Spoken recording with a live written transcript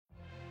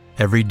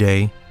Every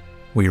day,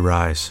 we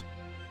rise,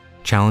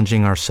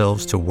 challenging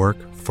ourselves to work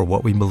for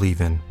what we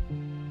believe in.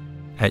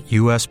 At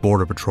U.S.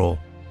 Border Patrol,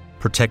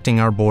 protecting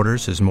our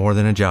borders is more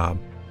than a job.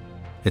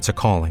 It's a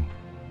calling.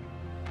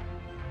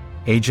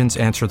 Agents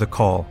answer the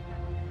call,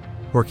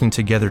 working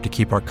together to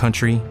keep our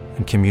country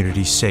and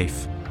communities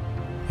safe.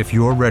 If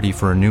you're ready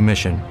for a new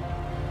mission,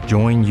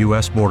 join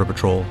U.S. Border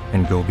Patrol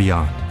and go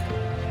beyond.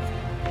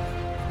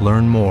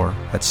 Learn more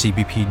at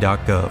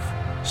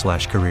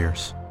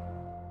cbp.gov/careers.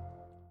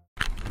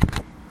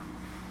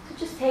 So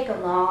just take a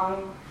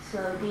long,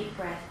 slow, deep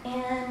breath in,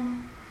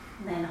 and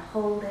then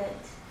hold it,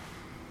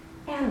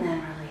 and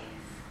then release.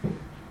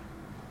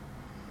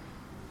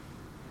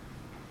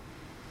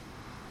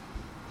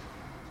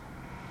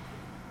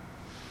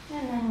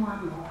 And then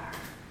one more.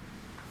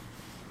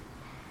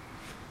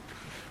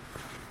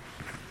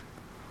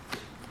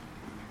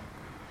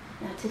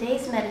 Now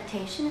today's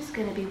meditation is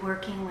going to be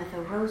working with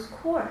a rose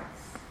quartz.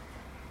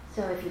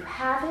 So if you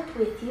have it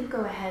with you,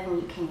 go ahead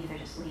and you can either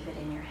just leave it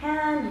in your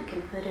hand, you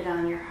can put it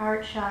on your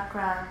heart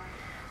chakra,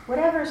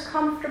 whatever is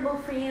comfortable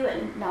for you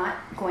and not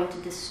going to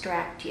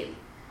distract you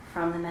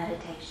from the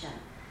meditation.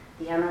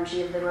 The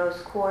energy of the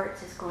rose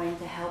quartz is going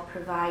to help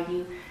provide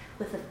you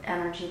with the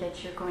energy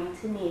that you're going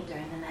to need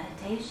during the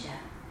meditation.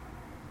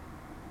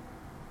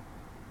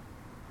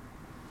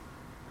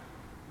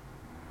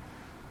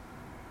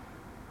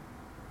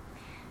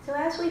 So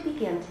as we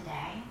begin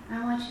today,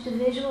 I want you to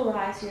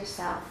visualize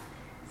yourself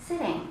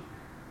sitting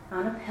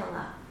on a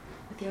pillow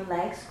with your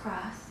legs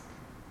crossed.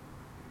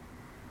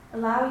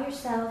 Allow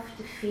yourself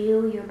to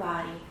feel your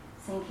body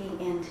sinking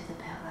into the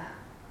pillow.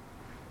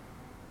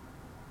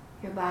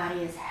 Your body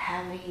is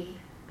heavy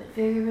but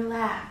very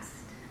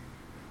relaxed.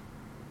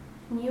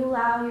 And you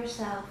allow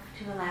yourself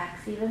to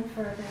relax even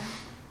further,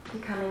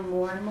 becoming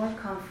more and more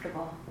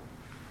comfortable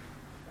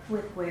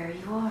with where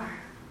you are.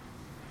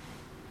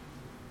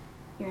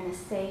 You're in a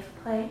safe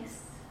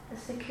place, a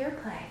secure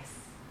place.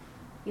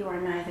 You are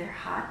neither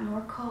hot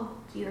nor cold.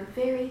 You are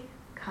very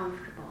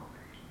comfortable.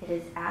 It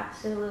is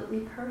absolutely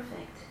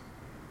perfect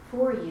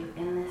for you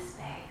in this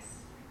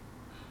space.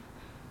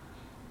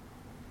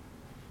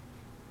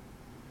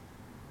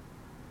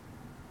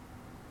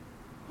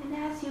 And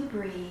as you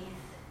breathe,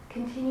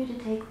 continue to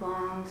take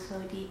long,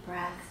 slow, deep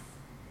breaths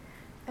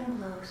and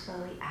blow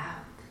slowly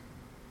out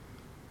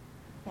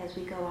as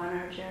we go on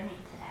our journey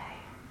today.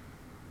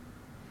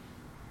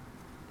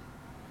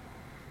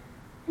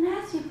 And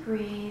as you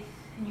breathe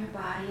and your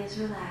body is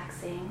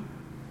relaxing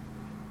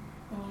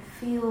and you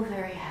feel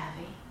very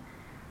heavy,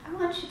 I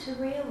want you to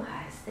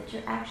realize that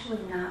you're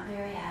actually not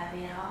very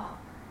heavy at all.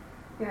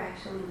 You're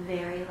actually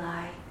very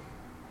light.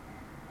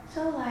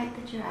 So light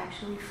that you're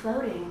actually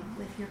floating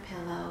with your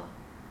pillow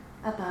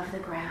above the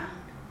ground.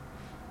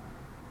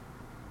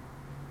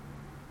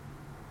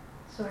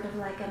 Sort of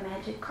like a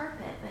magic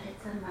carpet, but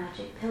it's a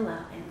magic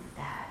pillow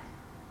instead.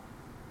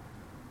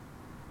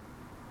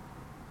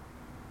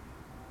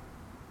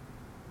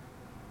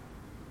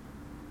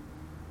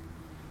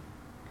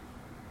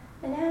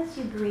 And as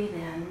you breathe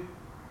in,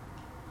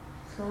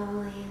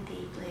 slowly and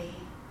deeply,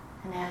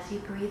 and as you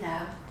breathe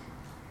out,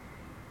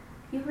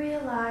 you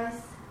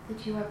realize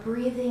that you are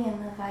breathing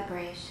in the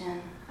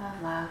vibration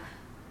of love.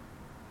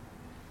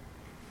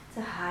 It's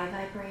a high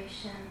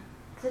vibration.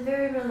 It's a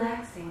very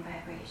relaxing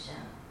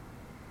vibration.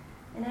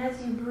 And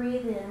as you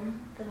breathe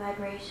in the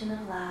vibration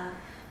of love,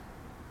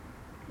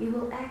 you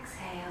will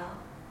exhale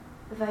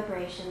the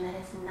vibration that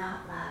is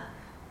not love.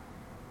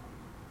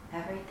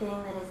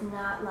 Everything that is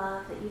not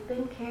love that you've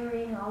been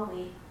carrying all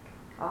week,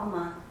 all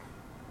month,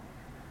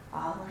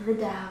 all of the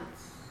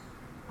doubts,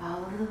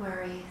 all of the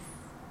worries,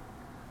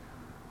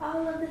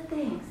 all of the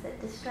things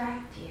that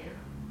distract you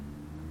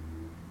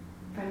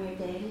from your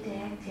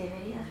day-to-day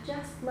activity of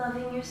just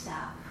loving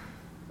yourself.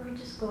 We're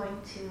just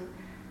going to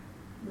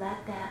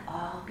let that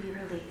all be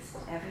released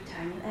every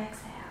time you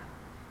exhale.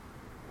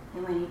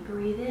 And when you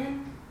breathe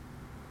in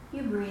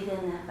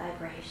that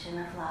vibration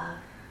of love.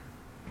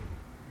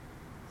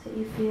 So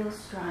you feel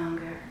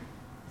stronger,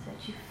 so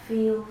that you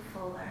feel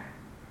fuller,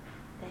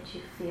 that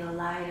you feel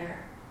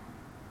lighter,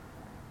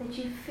 that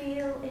you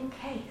feel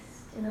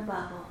encased in a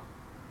bubble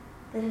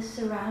that is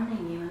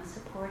surrounding you and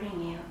supporting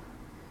you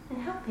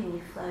and helping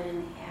you float in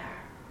the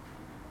air.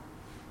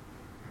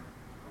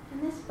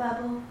 And this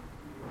bubble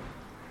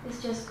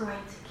is just going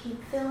to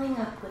keep filling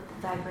up with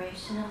the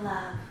vibration of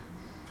love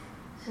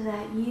so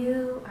that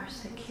you are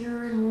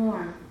secure and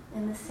warm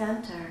in the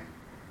center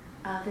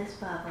of this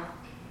bubble.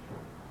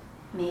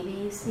 Maybe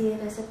you see it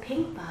as a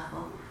pink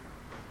bubble,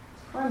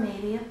 or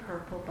maybe a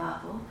purple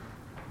bubble,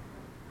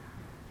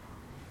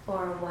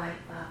 or a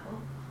white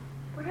bubble.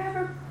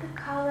 Whatever the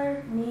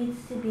color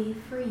needs to be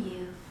for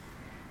you,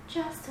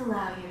 just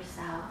allow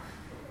yourself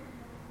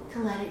to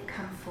let it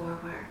come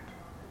forward.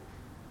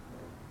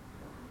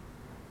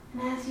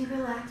 And as you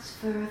relax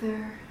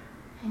further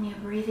and you're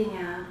breathing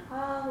out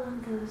all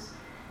of those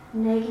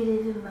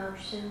negative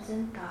emotions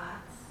and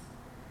thoughts,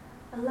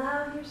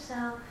 allow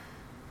yourself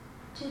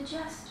to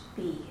just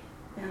be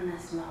in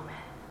this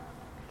moment,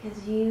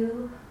 because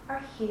you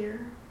are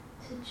here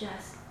to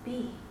just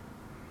be.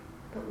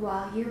 But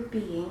while you're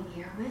being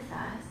here with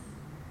us,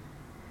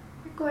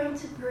 you're going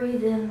to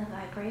breathe in the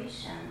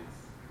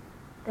vibrations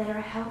that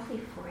are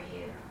healthy for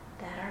you,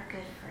 that are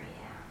good for you.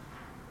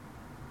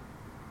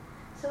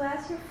 So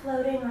as you're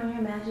floating on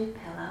your magic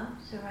pillow,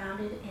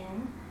 surrounded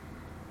in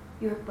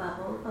your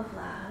bubble of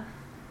love,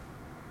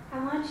 I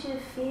want you to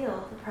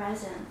feel the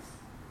presence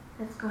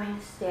that's going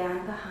to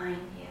stand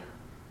behind you.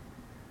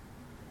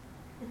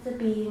 It's a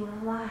being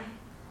of light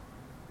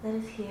that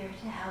is here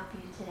to help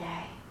you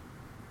today,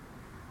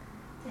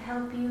 to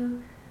help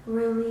you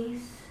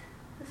release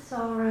the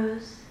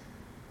sorrows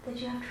that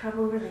you have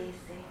trouble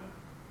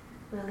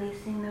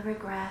releasing the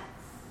regrets,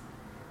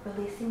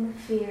 releasing the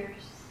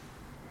fears,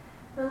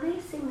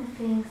 releasing the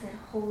things that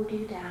hold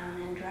you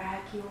down and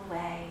drag you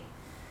away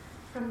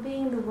from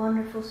being the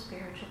wonderful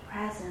spiritual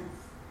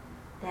presence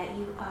that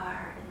you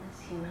are in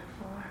this human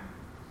form.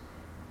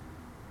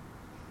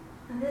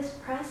 And this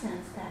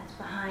presence that's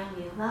behind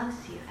you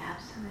loves you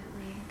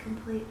absolutely and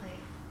completely,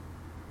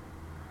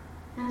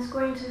 and is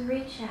going to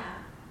reach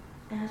out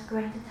and is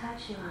going to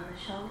touch you on the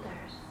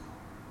shoulders.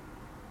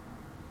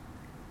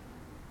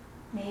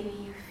 Maybe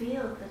you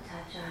feel the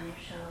touch on your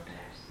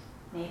shoulders.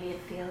 Maybe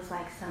it feels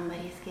like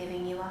somebody's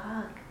giving you a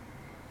hug.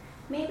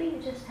 Maybe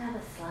you just have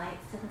a slight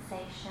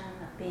sensation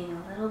of being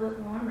a little bit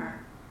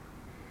warmer.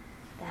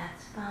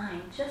 That's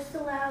fine. Just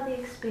allow the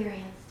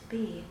experience to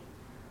be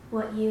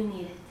what you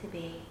need it to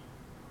be.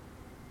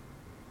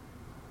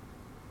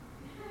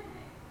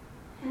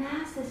 And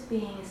as this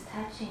being is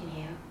touching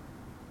you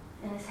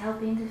and is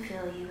helping to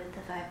fill you with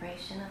the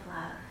vibration of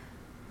love,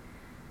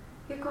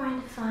 you're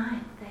going to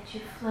find that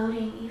you're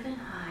floating even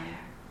higher,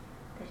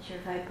 that your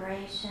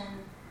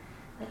vibration,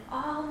 that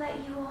all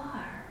that you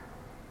are,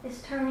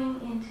 is turning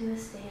into a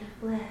state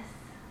of bliss,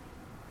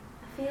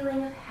 a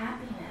feeling of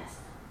happiness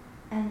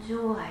and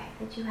joy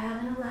that you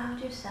haven't allowed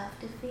yourself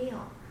to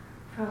feel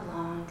for a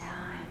long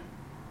time.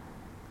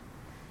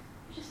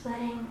 You're just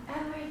letting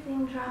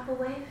everything drop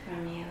away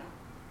from you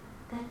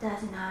that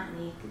does not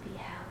need to be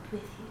held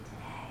with you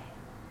today.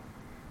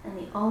 And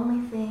the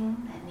only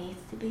thing that needs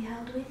to be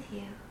held with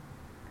you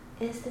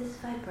is this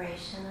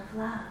vibration of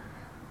love.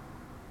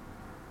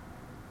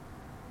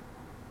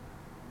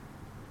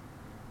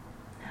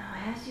 Now,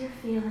 as you're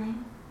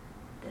feeling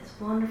this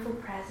wonderful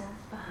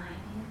presence behind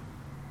you,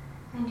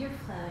 and you're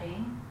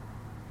floating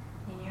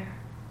in your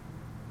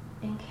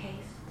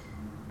encased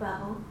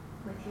bubble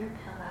with your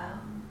pillow,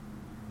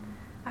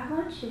 I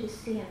want you to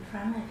see in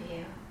front of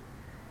you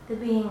the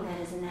being that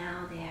is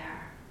now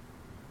there.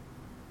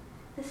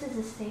 This is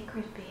a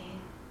sacred being,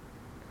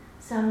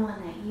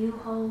 someone that you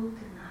hold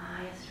in the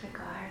highest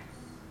regards.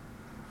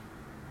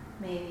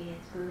 Maybe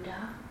it's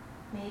Buddha,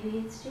 maybe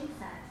it's Jesus,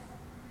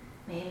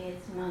 maybe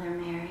it's Mother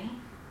Mary,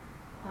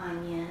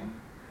 Kuan Yin,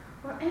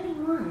 or any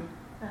one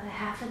of the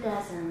half a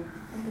dozen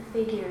of the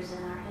figures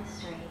in our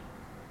history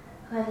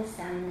who have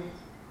ascended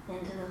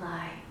into the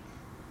light.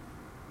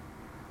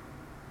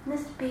 And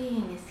this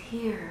being is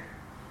here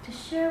to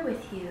share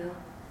with you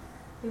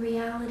the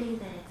reality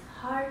that it's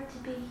hard to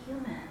be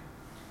human,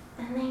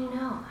 and they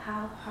know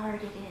how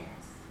hard it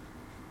is.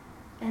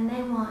 And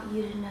they want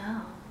you to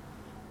know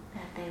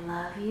that they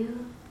love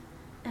you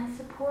and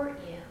support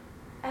you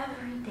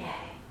every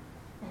day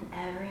and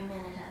every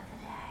minute of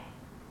the day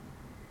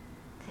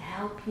to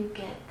help you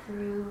get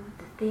through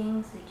the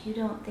things that you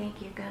don't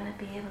think you're going to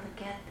be able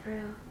to get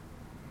through,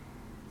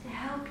 to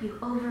help you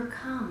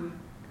overcome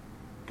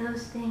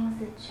those things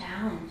that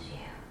challenge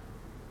you,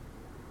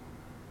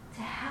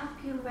 to help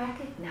you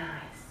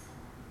recognize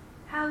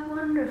how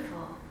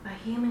wonderful a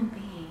human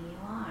being you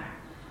are.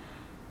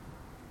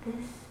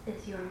 This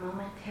is your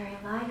momentary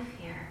life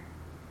here,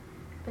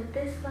 but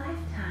this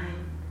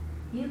lifetime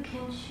you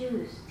can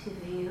choose to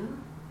view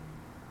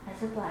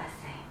as a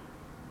blessing,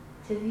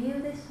 to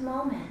view this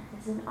moment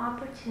as an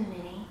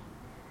opportunity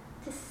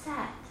to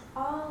set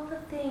all the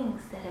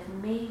things that have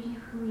made you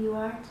who you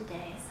are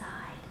today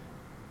aside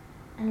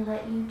and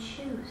let you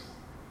choose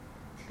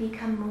to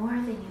become more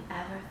than you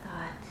ever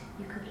thought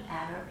you could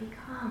ever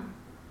become.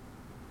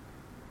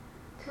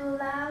 To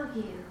allow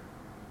you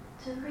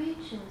to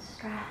reach and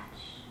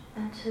stretch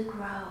and to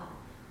grow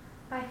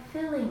by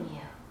filling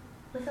you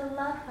with a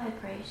love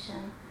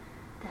vibration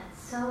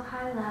that's so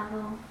high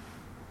level.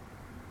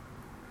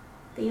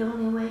 The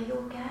only way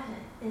you'll get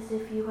it is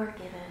if you are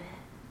given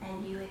it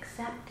and you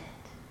accept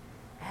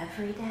it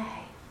every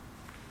day.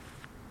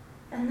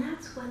 And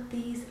that's what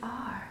these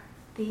are.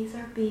 These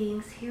are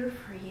beings here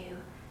for you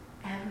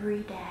every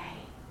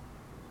day.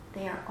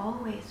 They are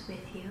always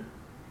with you.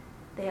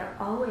 They are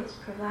always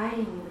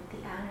providing you with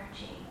the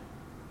energy.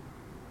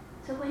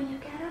 So when you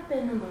get up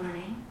in the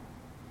morning,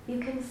 you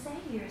can say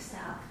to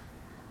yourself,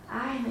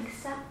 I am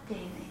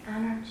accepting the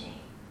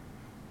energy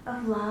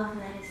of love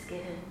that is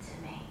given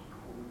to me.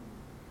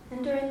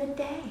 And during the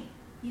day,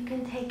 you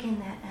can take in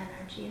that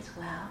energy as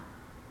well.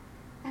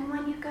 And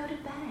when you go to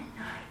bed at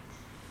night,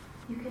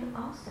 you can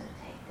also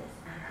take this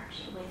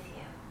energy with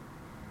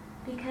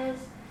you. Because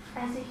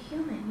as a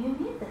human, you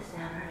need this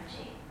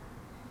energy.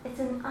 It's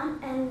an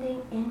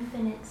unending,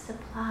 infinite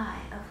supply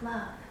of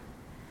love.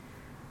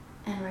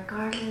 And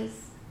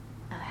regardless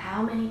of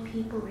how many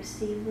people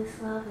receive this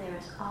love, there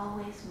is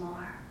always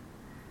more.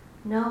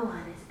 No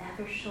one is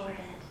ever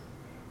shorted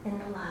in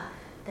the love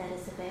that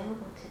is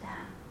available to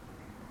them.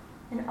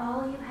 And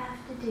all you have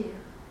to do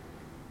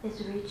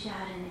is reach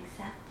out and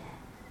accept it.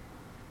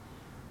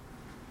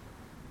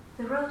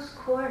 The rose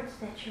quartz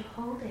that you're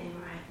holding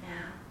right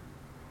now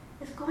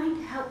is going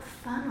to help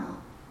funnel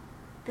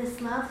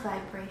this love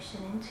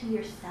vibration into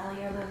your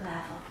cellular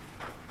level.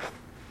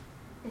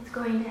 It's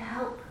going to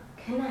help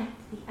connect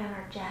the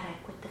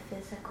energetic with the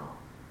physical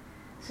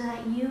so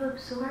that you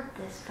absorb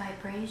this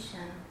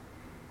vibration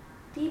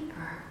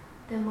deeper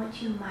than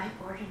what you might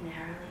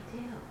ordinarily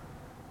do.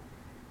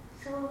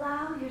 So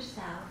allow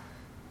yourself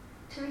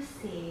to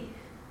receive,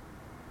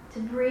 to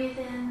breathe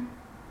in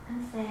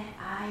and say,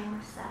 I am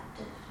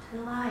receptive to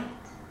the light.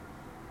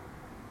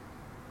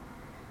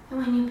 And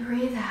when you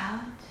breathe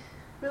out,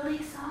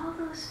 release all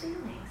those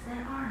feelings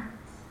that aren't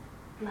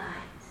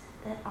light,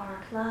 that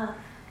aren't love.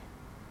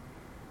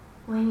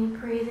 When you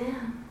breathe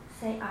in,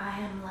 say, I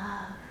am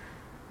love.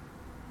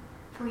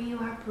 For you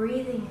are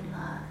breathing in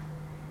love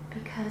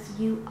because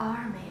you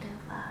are made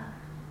of love,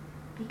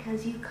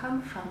 because you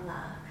come from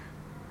love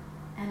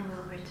and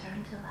will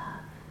return to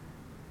love.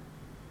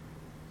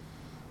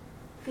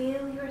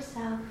 Feel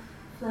yourself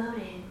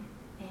floating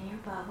in your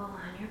bubble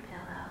on your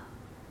pillow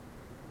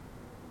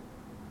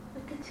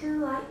with the two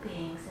light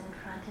beings in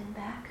front and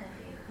back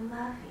of you who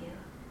love you,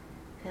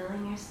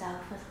 filling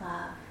yourself with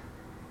love.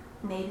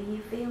 Maybe you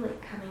feel it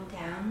coming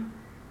down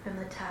from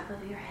the top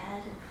of your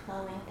head and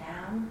flowing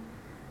down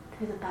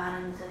through the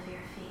bottoms of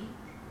your feet.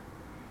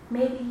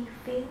 Maybe you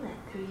feel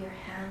it through your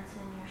hands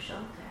and your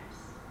shoulders.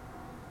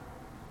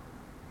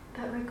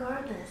 But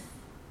regardless,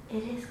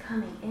 it is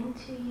coming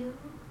into you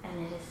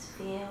and it is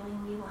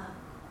filling you up,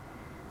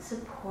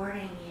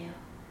 supporting you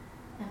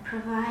and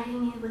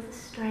providing you with the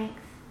strength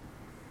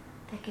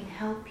that can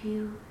help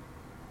you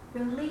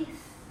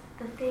release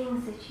the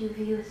things that you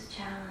view as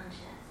challenges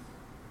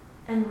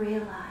and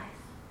realize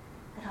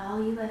that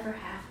all you ever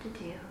have to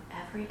do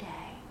every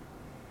day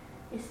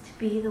is to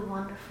be the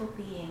wonderful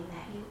being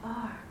that you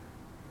are.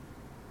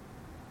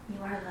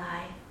 You are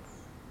light,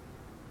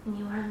 and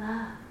you are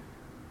love,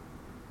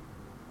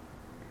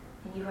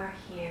 and you are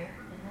here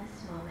in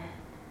this moment.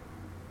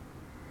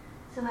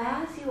 So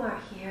as you are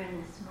here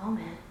in this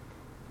moment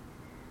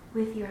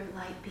with your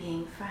light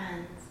being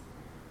friends,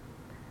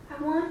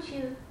 I want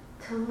you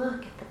to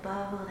look at the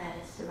bubble that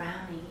is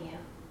surrounding you.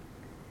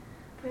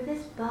 For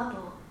this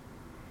bubble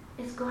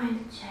is going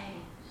to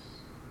change.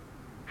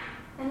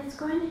 And it's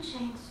going to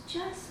change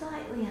just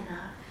slightly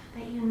enough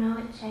that you know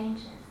it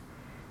changes.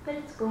 But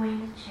it's going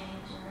to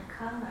change in the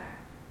color.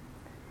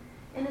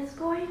 And it's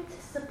going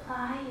to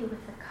supply you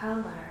with a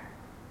color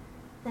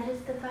that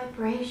is the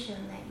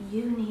vibration that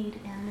you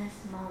need in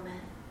this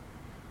moment.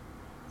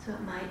 So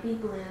it might be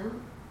blue,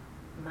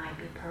 it might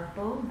be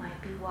purple, it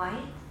might be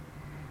white,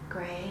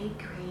 gray,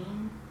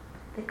 green.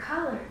 The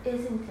color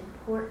isn't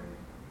important.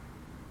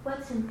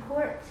 What's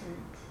important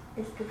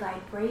is the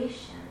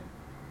vibration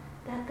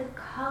that the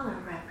color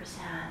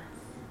represents.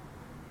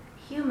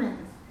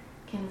 Humans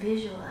can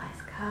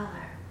visualize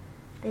color.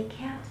 They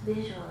can't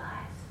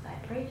visualize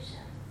vibrations.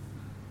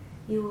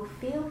 You will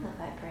feel the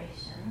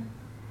vibration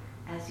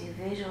as you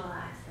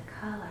visualize the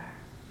color.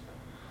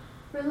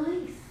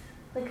 Release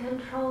the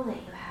control that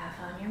you have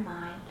on your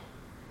mind.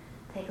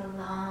 Take a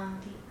long,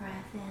 deep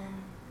breath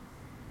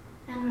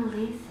in and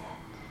release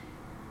it.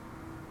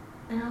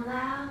 And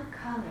allow the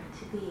color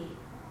to be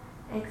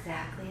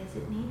exactly as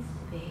it needs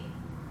to be.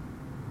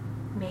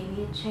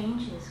 Maybe it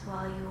changes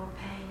while you are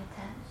paying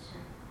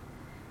attention.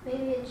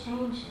 Maybe it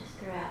changes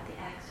throughout the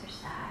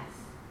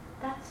exercise.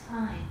 That's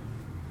fine.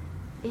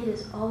 It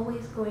is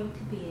always going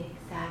to be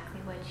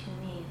exactly what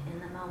you need in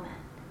the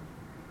moment,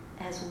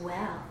 as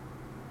well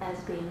as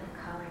being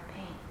the color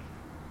pink,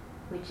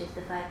 which is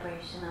the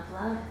vibration of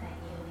love that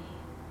you need.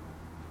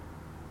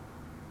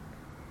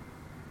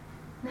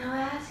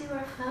 Now as you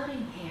are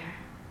floating here,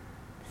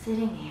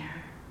 sitting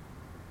here,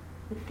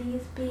 with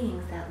these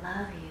beings that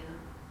love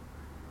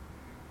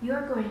you,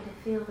 you're going to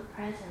feel the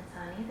presence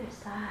on either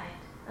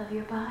side of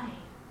your body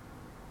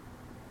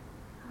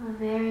of a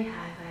very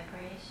high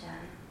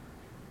vibration.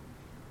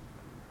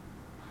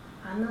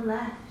 On the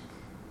left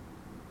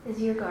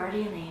is your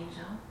guardian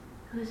angel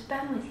who has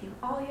been with you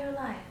all your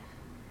life,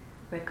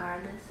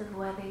 regardless of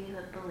whether you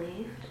have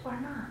believed or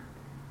not.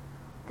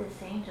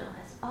 This angel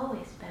has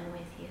always been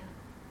with you.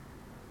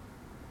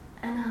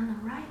 And on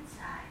the right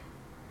side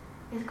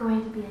is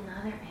going to be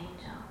another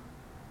angel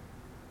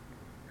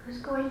who's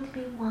going to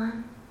be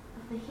one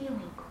of the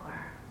healing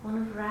corps, one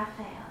of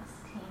Raphael's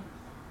team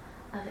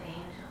of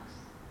angels,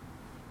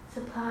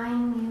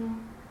 supplying you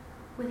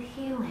with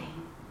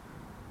healing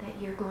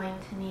that you're going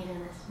to need in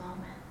this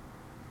moment.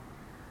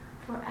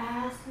 For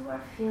as you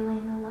are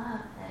feeling the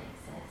love that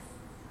exists,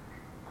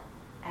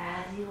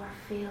 as you are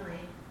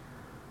feeling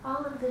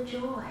all of the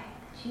joy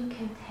that you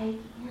can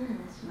take in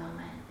this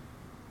moment,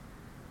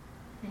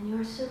 and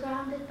you're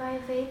surrounded by a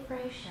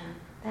vibration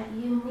that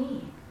you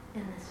need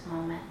in this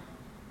moment,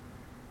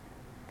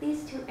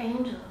 these two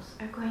angels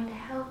are going to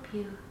help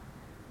you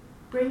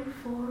bring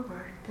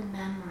forward the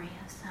memory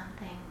of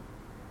something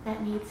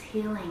that needs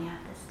healing at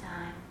this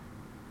time.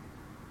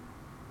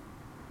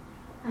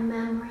 A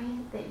memory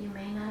that you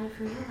may not have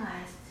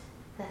realized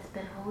that's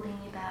been holding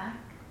you back.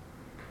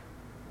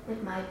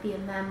 It might be a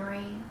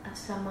memory of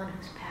someone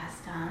who's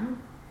passed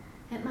on.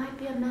 It might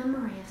be a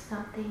memory of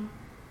something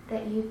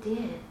that you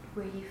did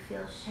where you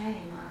feel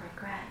shame or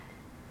regret.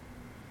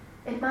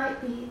 It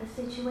might be a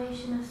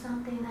situation of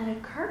something that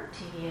occurred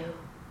to you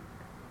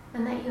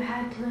and that you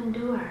had to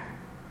endure,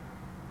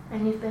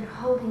 and you've been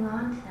holding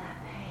on to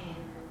that pain.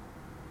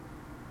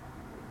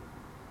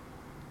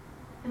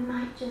 It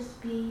might just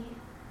be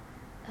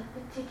a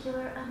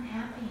particular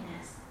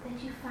unhappiness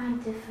that you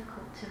find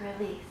difficult to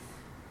release,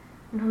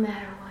 no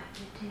matter what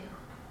you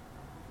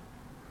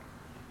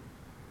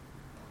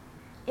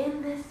do.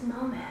 In this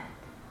moment,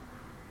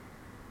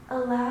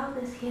 allow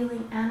this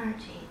healing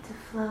energy to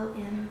flow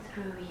in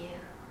through you,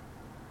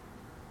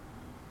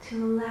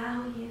 to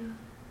allow you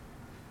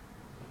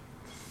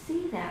to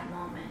see that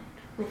moment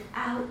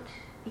without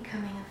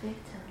becoming a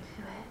victim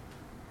to it,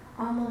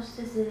 almost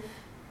as if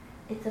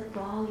it's a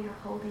ball you're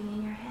holding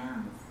in your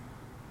hands.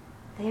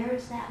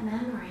 There's that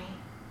memory,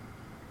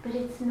 but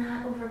it's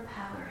not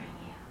overpowering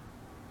you.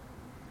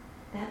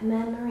 That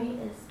memory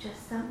is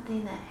just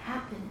something that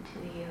happened to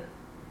you,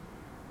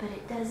 but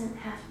it doesn't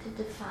have to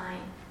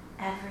define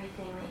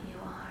everything that you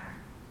are.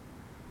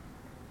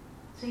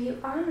 So you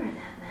honor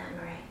that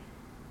memory.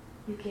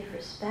 You give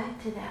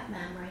respect to that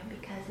memory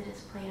because it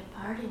has played a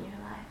part in your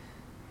life.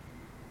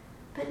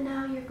 But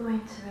now you're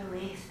going to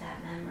release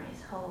that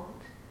memory's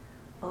hold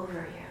over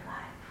your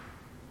life.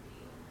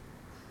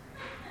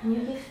 And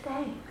you give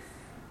thanks,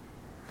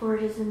 for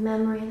it is a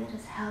memory that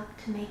has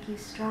helped to make you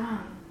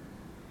strong.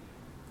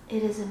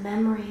 It is a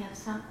memory of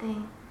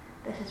something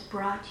that has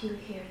brought you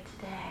here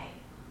today.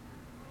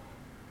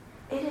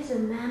 It is a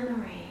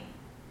memory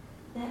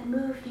that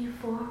moved you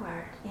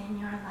forward in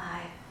your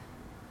life.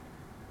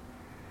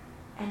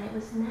 And it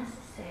was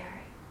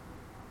necessary,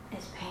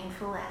 as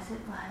painful as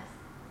it was.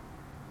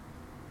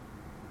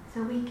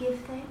 So we give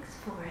thanks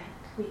for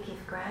it, we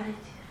give gratitude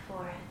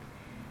for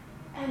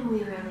it, and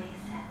we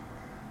release it.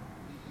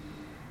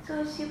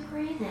 So as you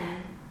breathe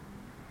in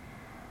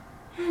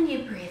and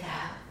you breathe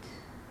out,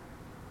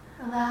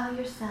 allow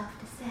yourself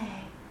to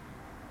say,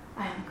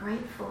 I am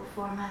grateful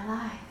for my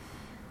life.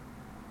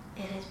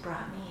 It has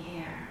brought me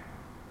here.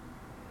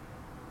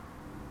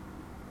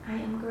 I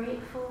am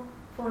grateful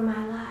for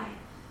my life,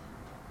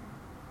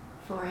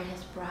 for it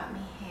has brought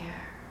me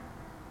here.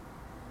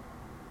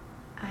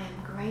 I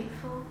am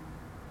grateful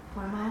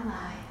for my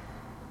life.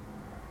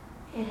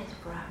 It has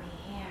brought me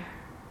here.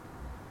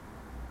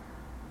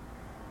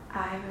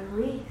 I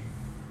release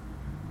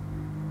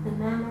the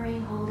memory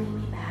holding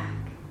me back,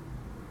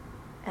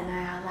 and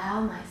I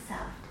allow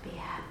myself to be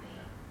happy.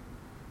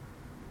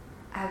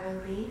 I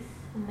release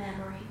the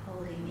memory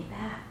holding me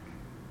back,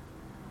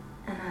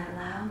 and I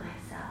allow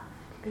myself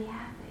to be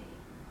happy.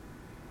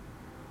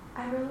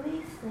 I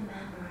release the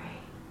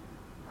memory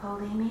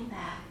holding me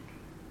back,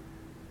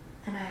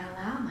 and I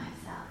allow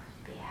myself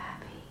to be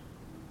happy.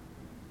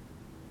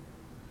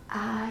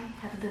 I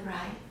have the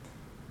right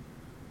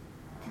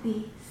to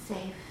be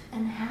safe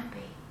and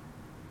happy.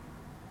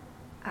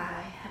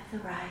 I have the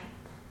right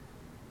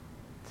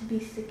to be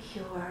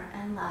secure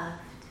and loved.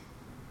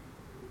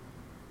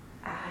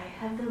 I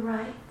have the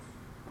right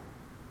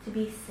to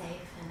be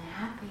safe and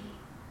happy.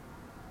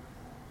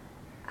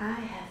 I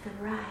have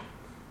the right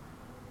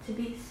to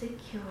be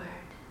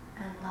secured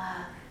and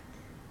loved.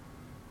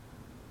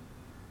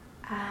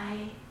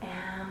 I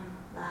am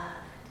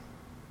loved.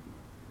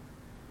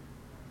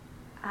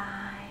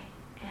 I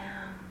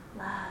am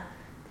loved.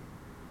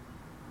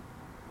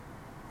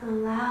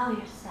 Allow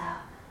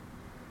yourself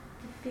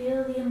to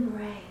feel the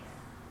embrace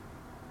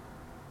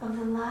of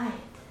the light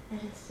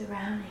that is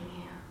surrounding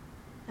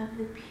you, of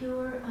the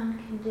pure,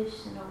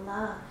 unconditional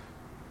love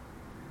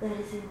that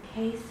is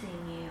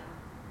encasing you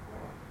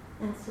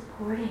and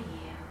supporting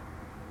you.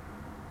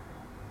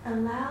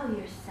 Allow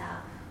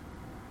yourself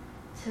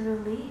to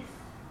release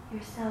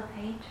your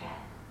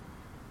self-hatred.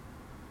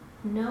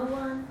 No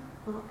one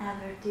will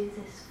ever do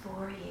this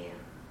for you.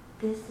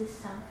 This is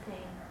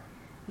something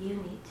you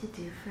need to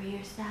do for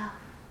yourself.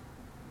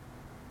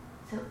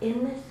 So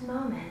in this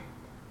moment,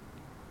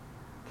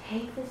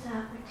 take this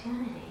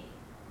opportunity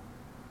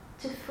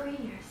to free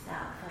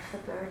yourself of the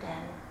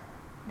burden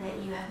that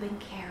you have been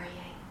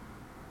carrying.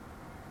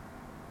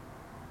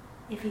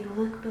 If you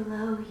look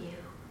below you,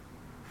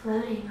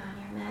 floating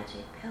on your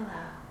magic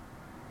pillow,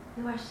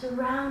 you are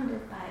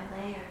surrounded by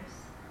layers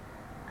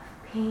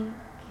of pink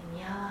and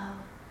yellow,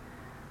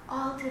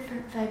 all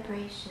different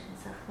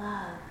vibrations of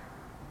love,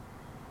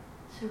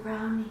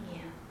 surrounding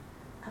you,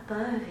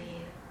 above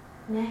you,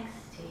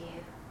 next to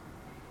you,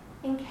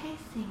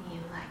 encasing you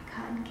like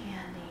cotton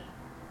candy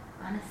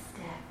on a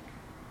stick.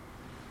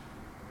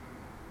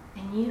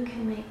 And you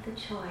can make the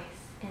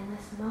choice in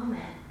this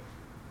moment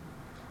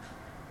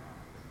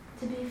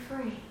to be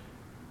free,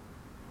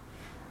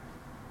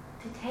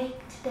 to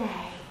take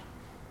today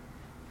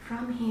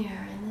from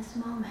here in this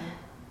moment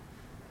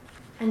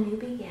a new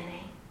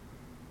beginning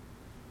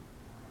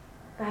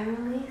by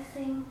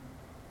releasing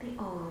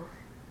the old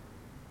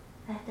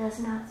that does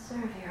not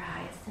serve your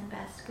highest and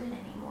best good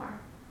anymore.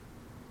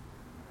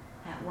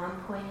 At one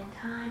point in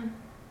time,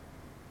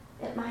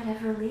 it might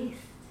have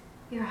released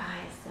your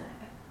highest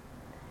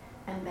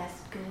and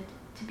best good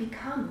to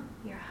become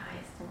your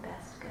highest and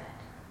best good.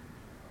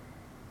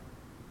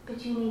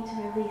 But you need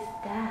to release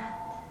that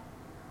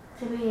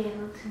to be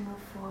able to move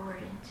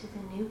forward into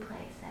the new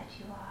place that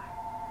you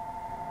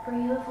are. For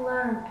you have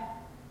learned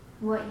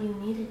what you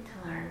needed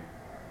to learn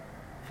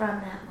from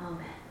that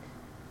moment.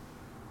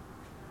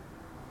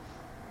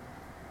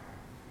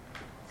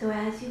 So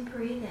as you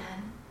breathe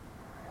in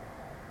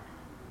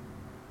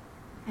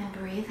and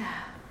breathe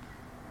out,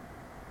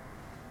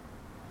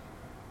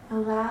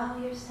 allow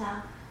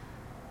yourself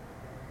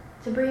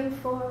to bring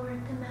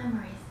forward the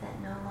memories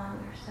that no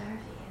longer serve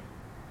you,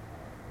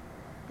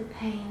 the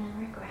pain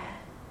and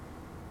regret,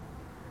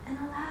 and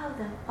allow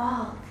them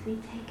all to be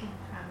taken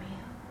from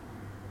you.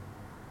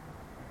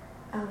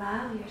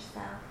 Allow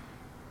yourself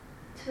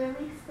to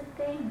release the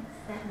things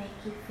that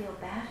make you feel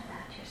bad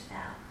about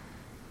yourself.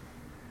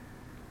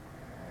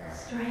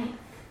 Strength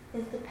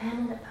is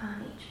dependent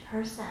upon each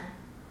person,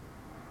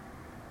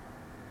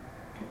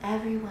 and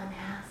everyone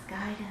has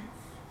guidance,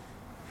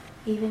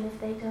 even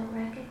if they don't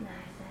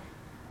recognize it.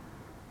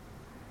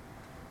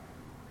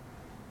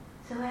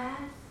 So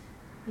as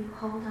you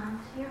hold on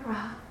to your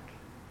rock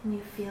and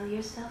you feel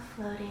yourself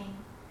floating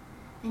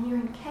and you're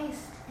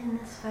encased in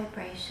this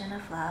vibration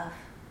of love,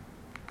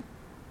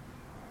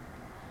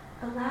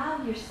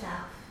 allow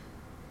yourself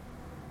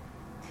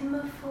to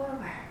move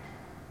forward,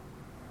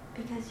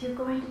 because you're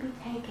going to be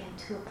taken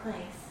to a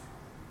place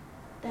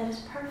that is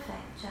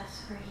perfect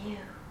just for you.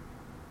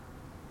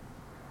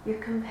 Your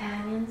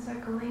companions are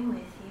going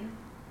with you,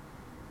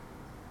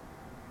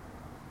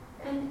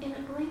 and in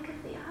a blink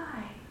of the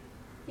eye,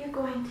 you're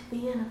going to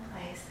be in a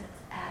place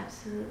that's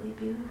absolutely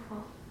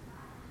beautiful.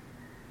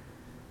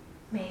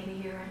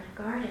 Maybe you're in a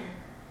garden,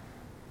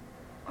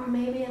 or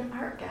maybe an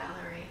art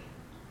gallery.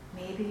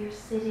 Maybe you're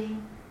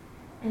sitting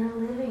in a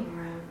living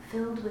room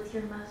filled with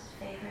your most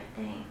favorite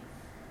things.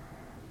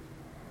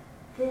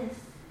 This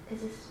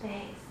is a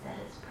space that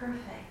is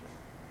perfect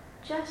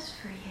just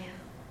for you.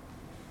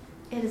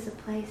 It is a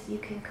place you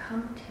can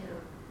come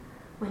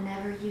to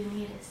whenever you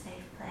need a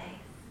safe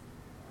place.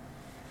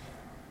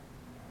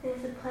 It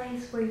is a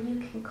place where you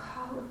can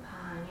call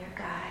upon your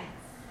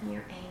guides and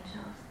your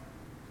angels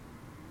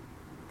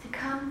to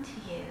come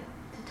to you,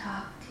 to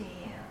talk to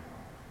you,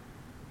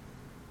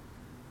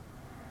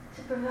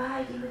 to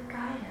provide you with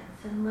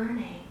guidance and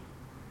learning.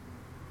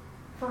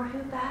 For who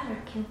better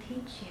can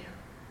teach you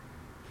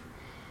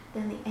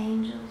than the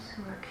angels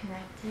who are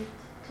connected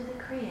to the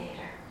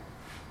Creator?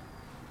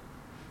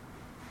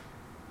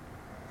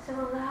 So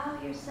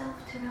allow yourself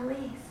to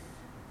release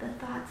the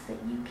thoughts that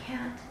you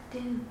can't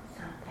do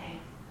something,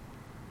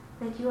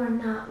 that you are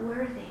not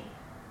worthy,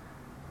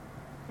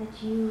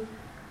 that you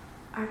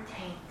are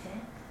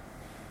tainted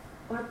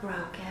or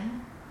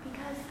broken,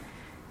 because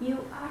you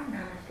are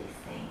none of these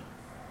things.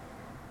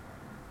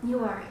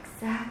 You are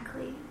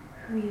exactly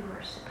who you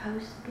were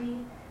supposed to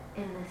be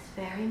in this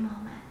very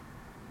moment.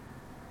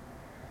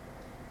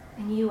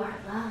 And you are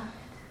loved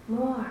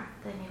more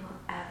than you will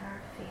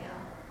ever feel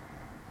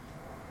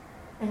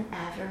and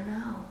ever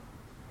know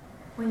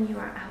when you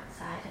are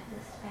outside of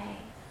this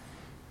space.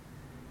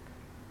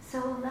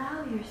 So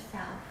allow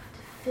yourself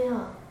to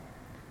fill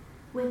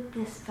with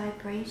this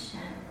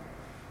vibration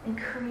and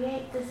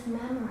create this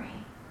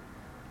memory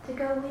to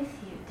go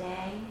with you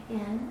day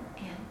in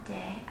and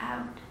day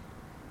out.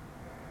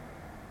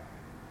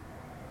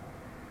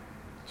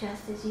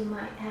 Just as you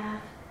might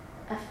have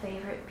a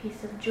favorite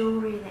piece of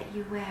jewelry that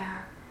you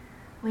wear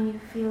when you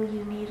feel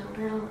you need a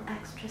little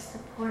extra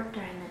support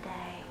during the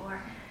day, or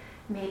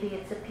maybe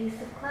it's a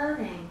piece of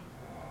clothing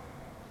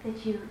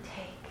that you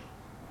take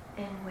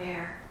and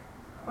wear,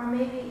 or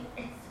maybe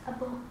it's a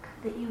book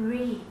that you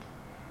read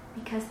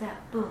because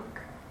that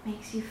book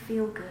makes you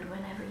feel good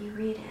whenever you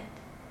read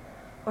it,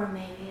 or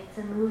maybe it's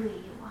a movie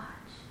you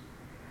watch,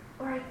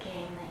 or a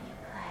game that you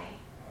play.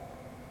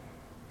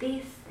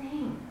 These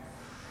things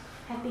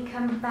have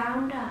become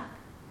bound up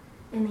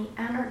in the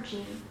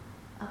energy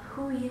of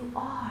who you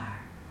are,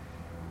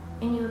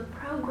 and you have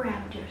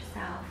programmed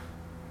yourself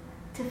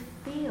to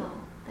feel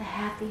the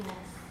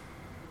happiness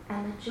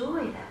and the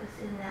joy that was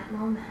in that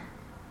moment.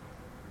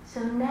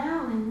 So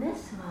now in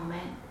this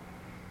moment,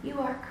 you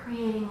are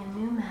creating a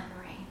new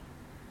memory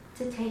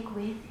to take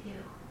with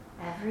you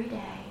every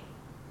day,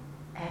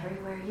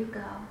 everywhere you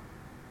go.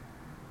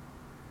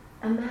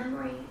 A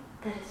memory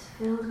that is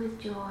filled with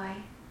joy,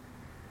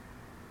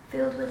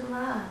 filled with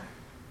love,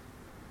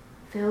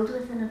 filled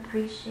with an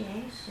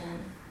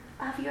appreciation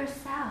of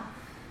yourself.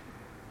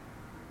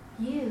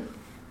 You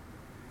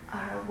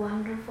are a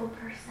wonderful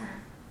person.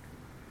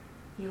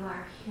 You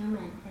are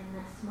human in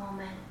this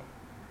moment.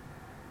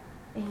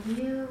 And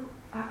you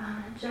are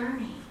on a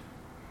journey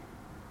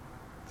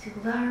to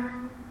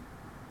learn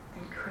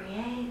and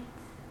create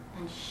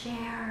and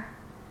share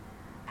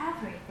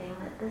everything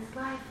that this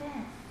life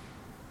is.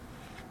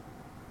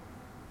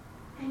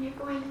 And you're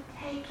going to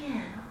take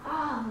in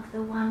all of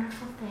the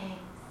wonderful things.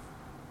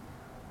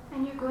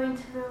 And you're going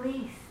to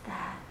release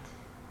that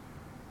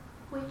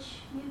which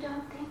you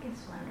don't think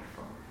is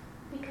wonderful,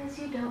 because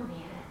you don't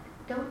need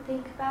it. Don't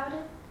think about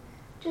it.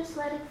 Just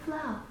let it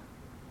flow.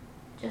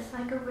 Just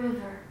like a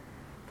river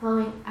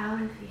flowing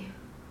out of you.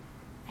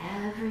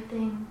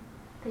 Everything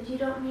that you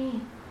don't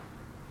need.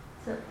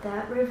 So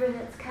that river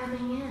that's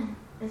coming in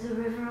is a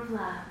river of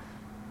love.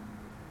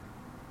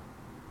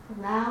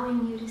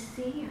 Allowing you to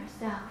see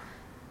yourself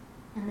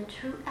in the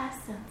true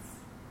essence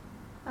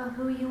of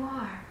who you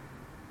are.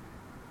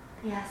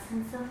 The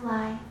essence of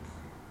light,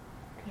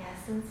 the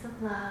essence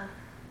of love.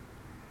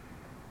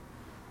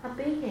 A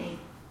being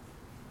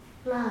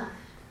loved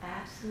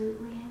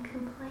absolutely and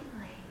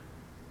completely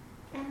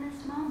in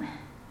this moment.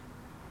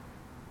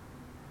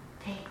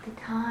 Take the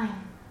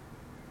time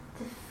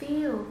to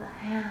feel the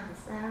hands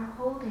that are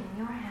holding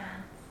your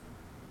hands.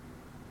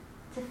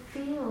 To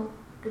feel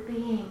the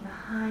being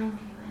behind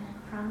you and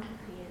in front of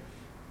you.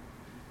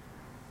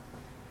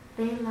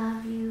 They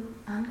love you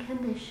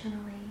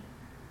unconditionally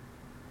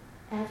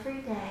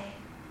every day.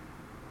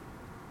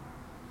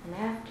 And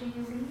after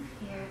you leave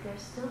here, they're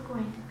still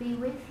going to be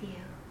with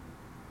you.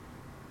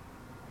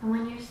 And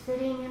when you're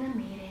sitting in a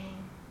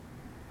meeting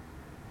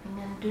and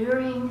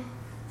enduring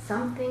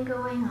something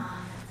going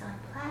on that's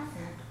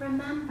unpleasant,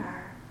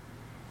 remember,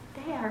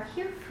 they are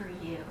here for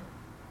you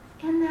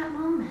in that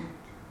moment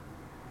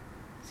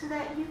so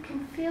that you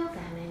can feel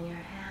them in your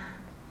hand.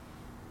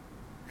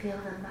 Feel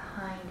them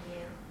behind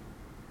you,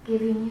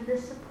 giving you the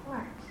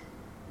support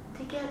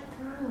to get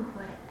through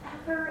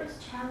whatever is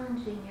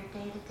challenging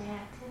your day-to-day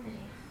activities.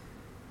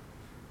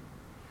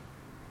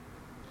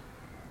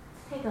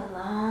 Let's take a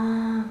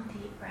long,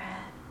 deep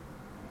breath.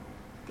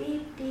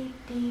 Deep, deep,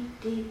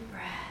 deep, deep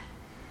breath.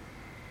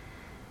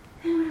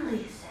 And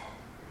release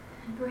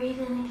it. And breathe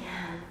in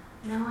again,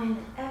 knowing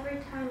that every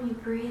time you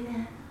breathe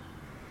in,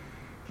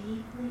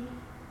 deeply,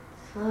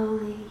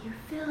 slowly, you're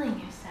filling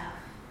yourself,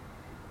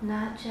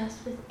 not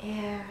just with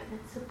air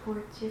that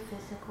supports your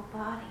physical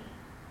body,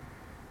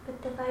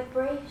 but the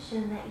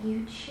vibration that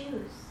you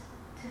choose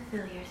to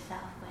fill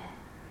yourself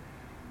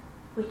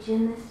with, which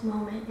in this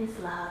moment is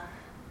love.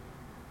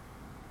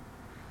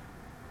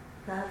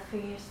 Love for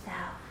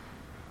yourself.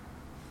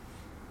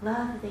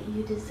 Love that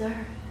you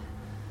deserve.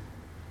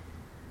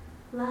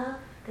 Love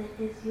that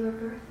is your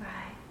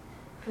birthright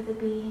for the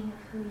being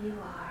of who you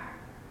are.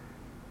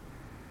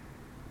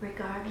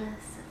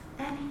 Regardless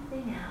of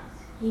anything else,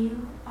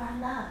 you are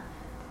loved.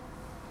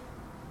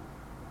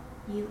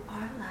 You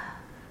are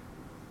loved.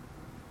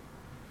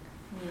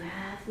 And you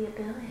have the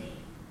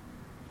ability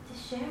to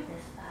share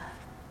this love.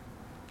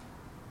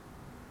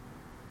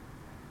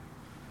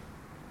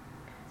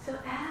 So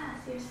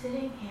as you're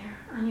sitting here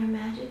on your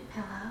magic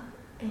pillow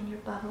in your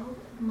bubble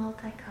of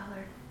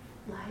multicolored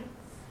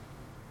lights,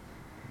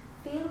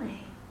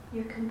 feeling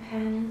your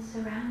companions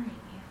surrounding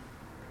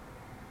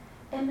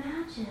you,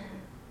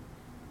 imagine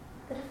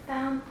that a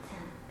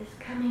fountain is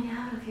coming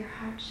out of your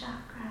heart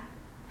chakra,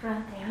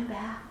 front and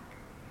back.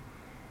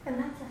 And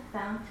that's a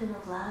fountain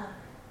of love.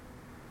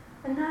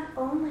 And not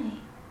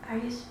only are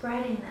you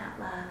spreading that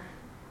love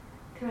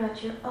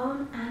throughout your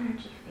own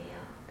energy field,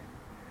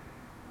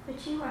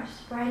 but you are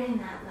spreading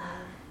that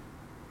love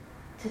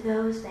to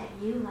those that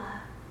you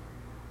love,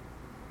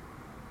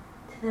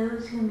 to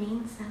those who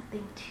mean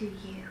something to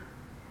you,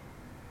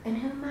 and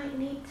who might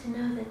need to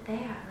know that they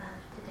are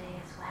loved today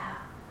as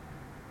well.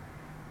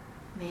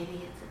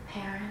 Maybe it's a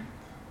parent,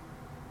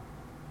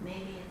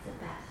 maybe it's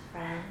a best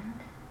friend,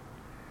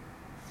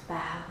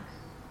 spouse,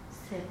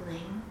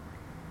 sibling,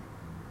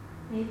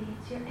 maybe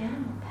it's your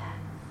animal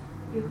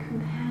pets, your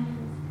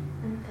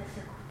companions in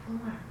physical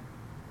form.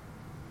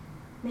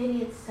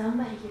 Maybe it's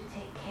somebody you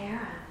take care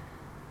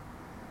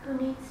of who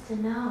needs to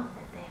know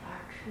that they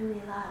are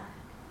truly loved.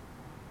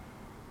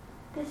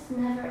 This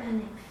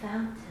never-ending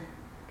fountain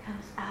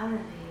comes out of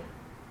you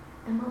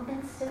and will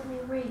instantly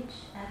reach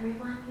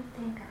everyone you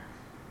think of.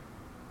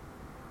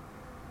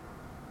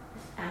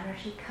 This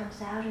energy comes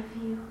out of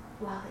you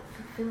while it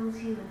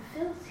fulfills you and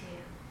fills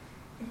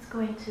you. It's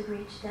going to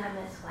reach them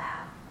as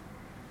well.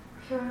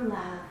 Pure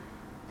love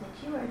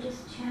that you are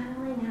just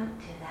channeling out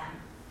to them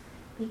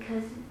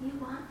because you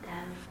want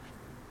them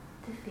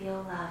to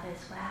feel love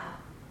as well.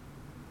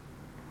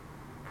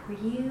 For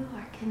you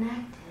are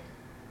connected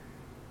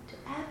to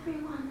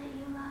everyone that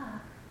you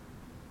love.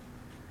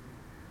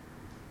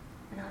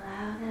 And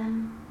allow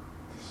them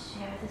to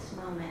share this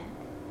moment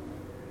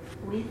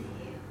with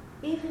you,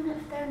 even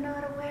if they're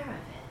not aware of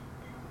it.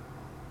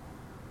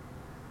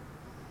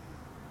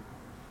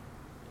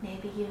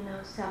 Maybe you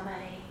know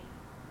somebody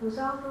who's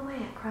all the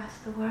way across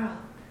the world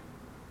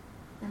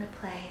in a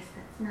place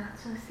that's not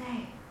so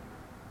safe.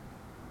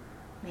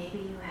 Maybe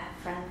you have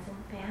friends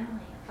and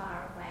family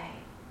far away.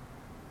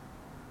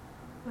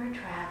 We're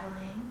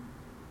traveling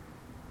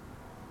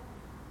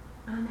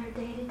on their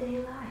day-to-day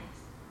lives.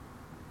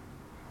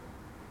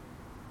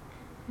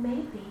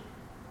 Maybe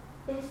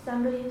it is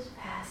somebody who's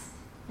passed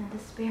into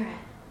spirit.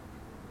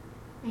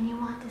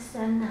 want to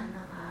send them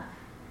the love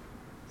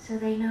so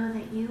they know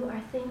that you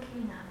are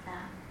thinking of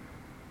them,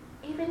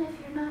 even if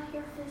you're not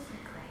here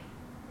physically,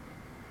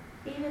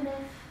 even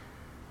if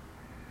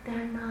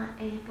they're not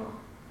able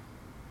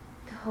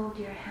to hold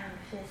your hand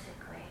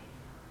physically.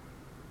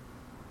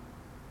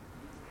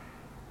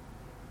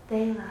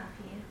 They love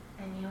you,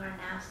 and you are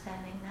now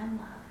sending them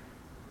love.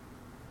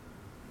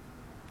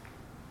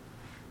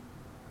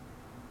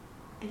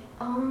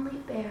 The only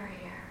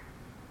barrier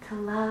to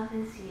love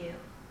is you.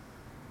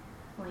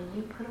 When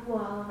you put a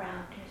wall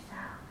around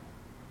yourself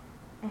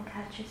and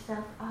cut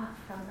yourself off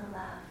from the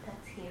love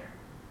that's here.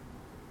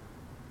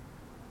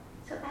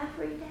 So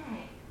every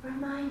day,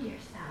 remind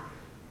yourself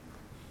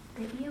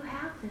that you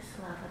have this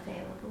love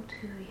available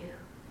to you,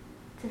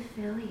 to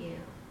fill you,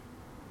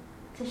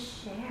 to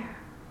share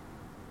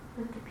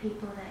with the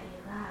people that you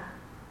love.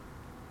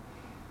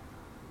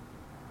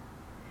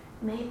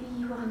 Maybe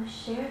you want to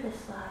share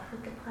this love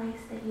with the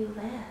place that you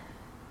live.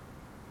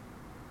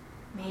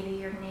 Maybe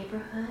your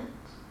neighborhood,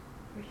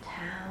 your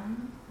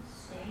town,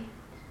 state,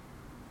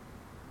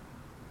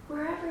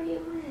 wherever you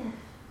live.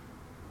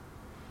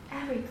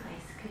 Every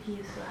place could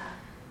use love.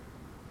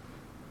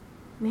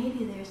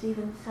 Maybe there's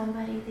even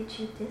somebody that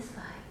you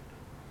dislike.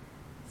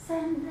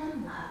 Send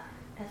them love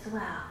as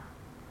well,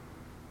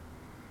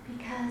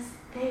 because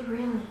they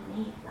really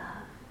need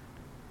love.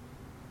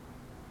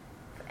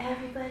 For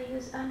everybody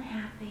who's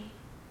unhappy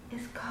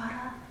is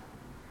cut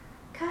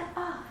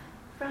off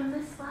from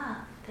this love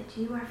that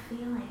you are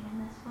feeling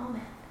in this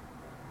moment.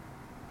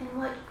 And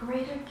what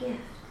greater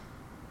gift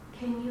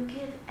can you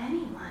give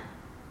anyone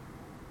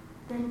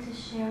than to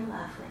share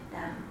love with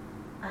them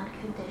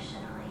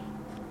unconditionally?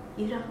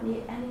 You don't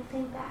need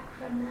anything back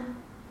from them.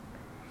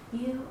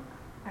 You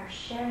are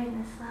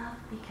sharing this love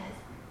because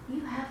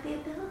you have the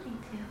ability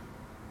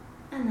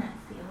to. And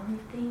that's the only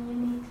thing you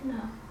need to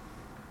know.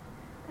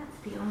 That's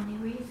the only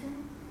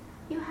reason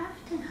you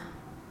have to know.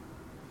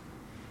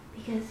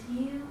 Because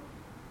you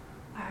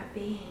are a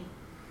being,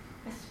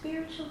 a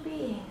spiritual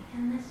being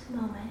in this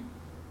moment,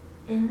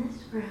 in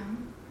this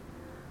room,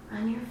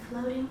 on your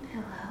floating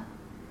pillow,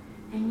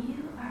 and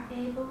you are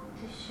able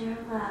to share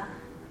love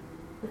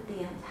with the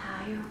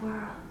entire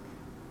world.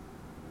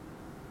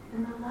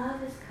 And the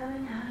love is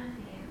coming out of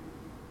you,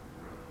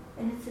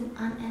 and it's an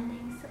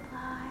unending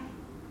supply,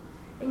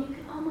 and you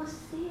can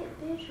almost see it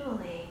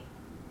visually.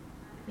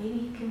 Maybe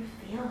you can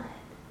feel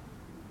it.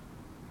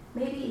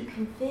 Maybe you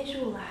can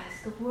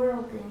visualize the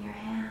world in your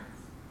hands,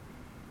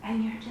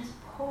 and you're just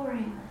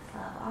pouring this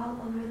love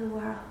all over the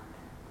world,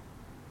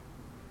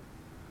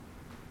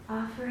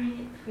 offering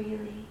it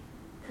freely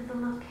to the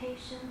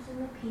locations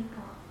and the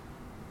people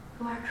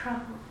who are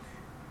troubled,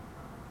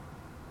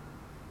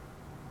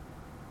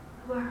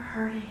 who are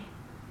hurting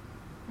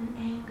and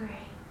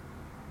angry.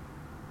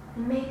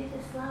 And maybe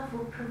this love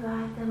will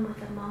provide them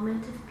with a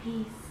moment of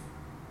peace,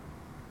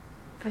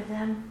 for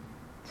them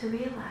to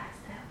realize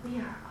that we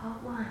are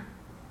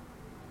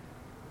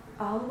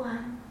all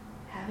one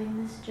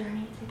having this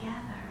journey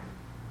together,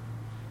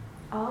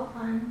 all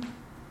one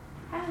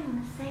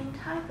having the same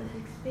type of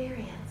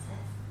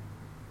experiences,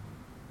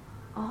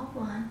 all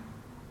one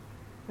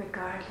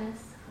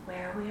regardless of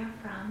where we are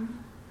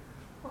from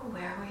or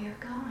where we are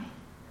going.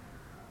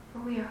 For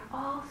we are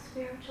all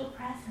spiritual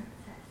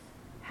presences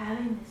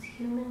having this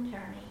human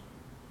journey,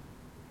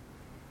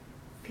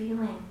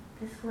 feeling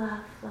this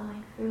love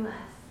flowing through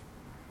us,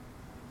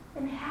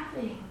 and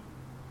having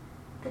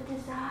the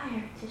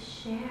desire to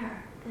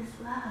share this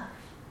love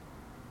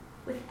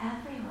with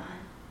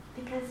everyone.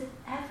 Because if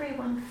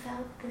everyone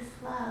felt this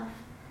love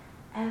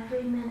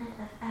every minute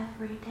of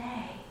every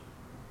day,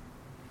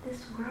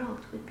 this world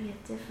would be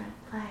a different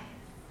place.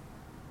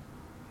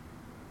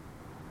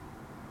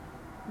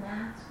 And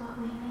that's what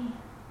we need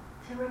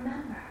to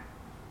remember.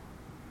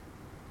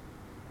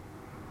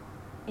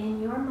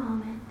 In your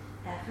moment,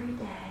 every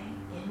day,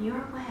 in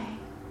your way,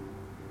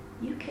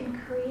 you can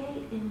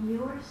create in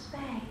your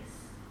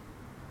space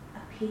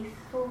a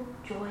peaceful,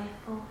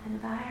 joyful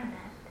environment.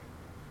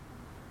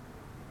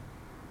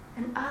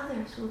 And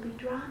others will be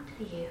drawn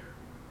to you,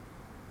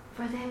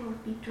 for they will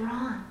be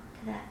drawn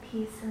to that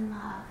peace and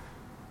love.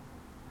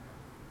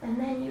 And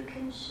then you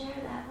can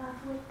share that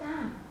love with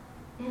them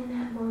in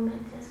that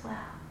moment as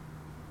well.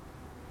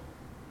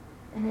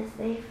 And as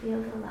they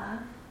feel the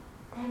love,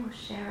 they will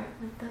share it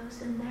with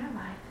those in their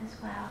life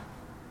as well.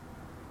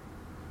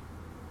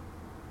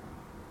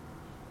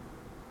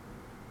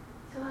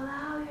 So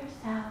allow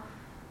yourself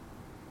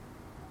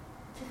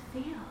to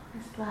feel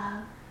this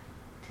love,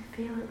 to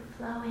feel it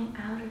flowing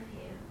out of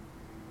you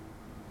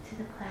to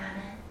the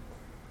planet,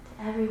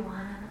 to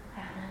everyone on the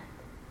planet,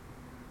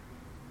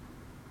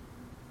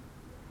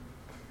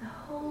 to the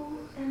whole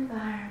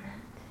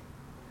environment,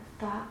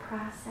 the thought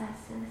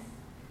processes,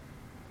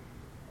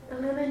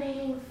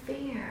 eliminating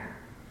fear,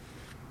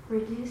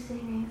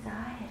 reducing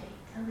anxiety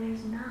till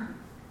there's none,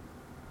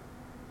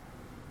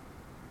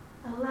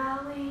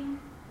 allowing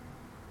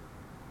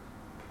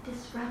the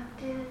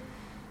disruptive,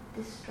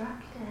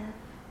 destructive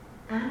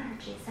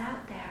energies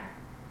out there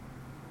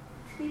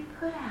to be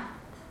put out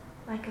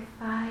like a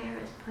fire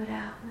is put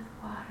out with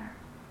water.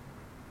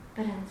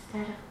 But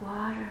instead of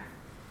water,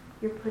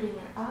 you're putting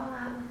it all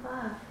out with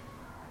love.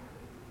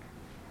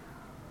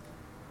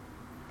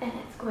 And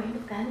it's going to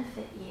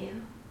benefit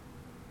you.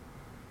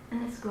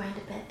 And it's going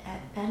to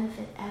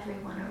benefit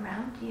everyone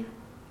around you.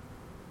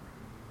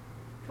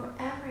 For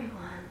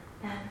everyone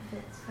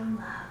benefits from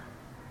love.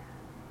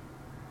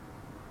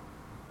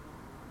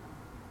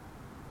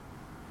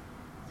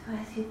 So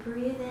as you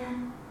breathe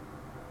in,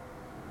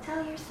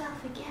 tell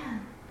yourself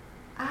again,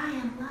 I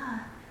am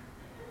love.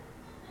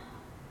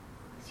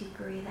 As you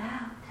breathe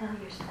out, tell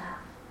yourself,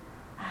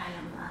 I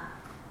am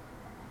love.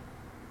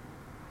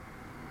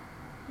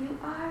 You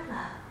are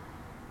love,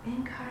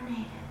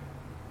 incarnated.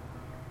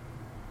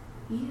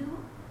 You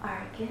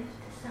are a gift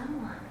to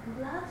someone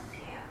who loves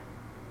you.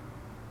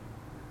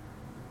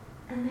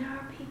 And there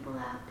are people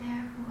out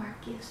there who are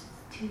gifts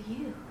to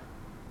you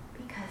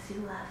because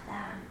you love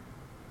them.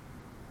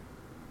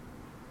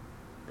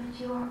 But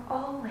you are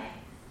always,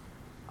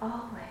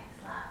 always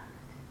loved.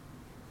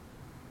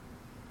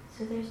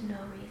 So there's no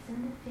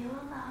reason to feel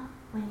alone.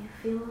 When you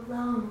feel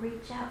alone,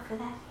 reach out for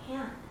that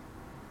hand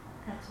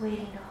that's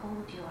waiting to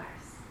hold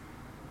yours.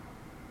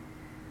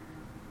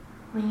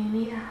 When you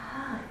need a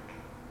hug,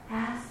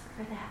 ask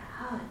for that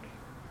hug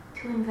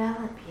to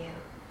envelop you.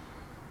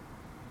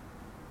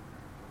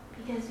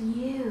 Because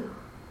you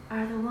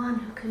are the one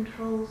who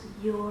controls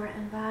your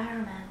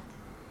environment.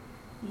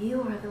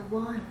 You are the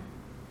one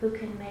who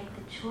can make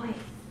the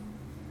choice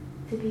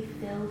to be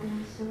filled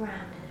and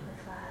surrounded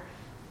with love.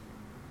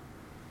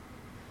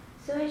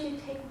 So as you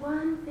take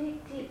one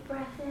big deep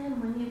breath in,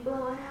 when you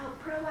blow it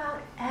out, throw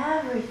out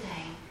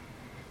everything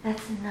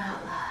that's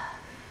not love.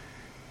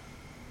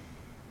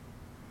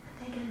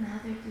 And take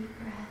another deep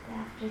breath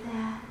after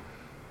that,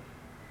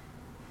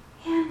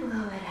 and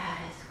blow it out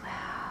as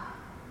well.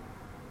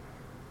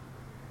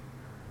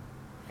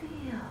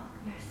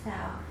 Feel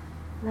yourself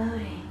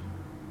floating.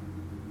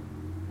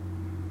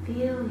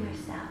 Feel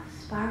yourself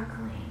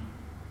sparkling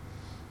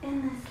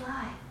in this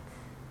light.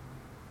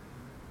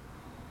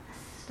 A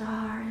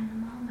star in the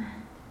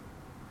moment,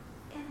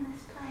 in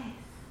this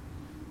place.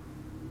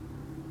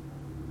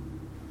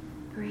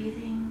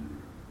 Breathing,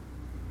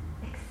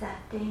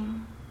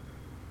 accepting,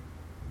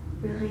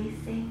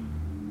 releasing,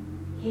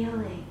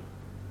 healing,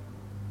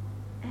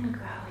 and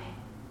growing.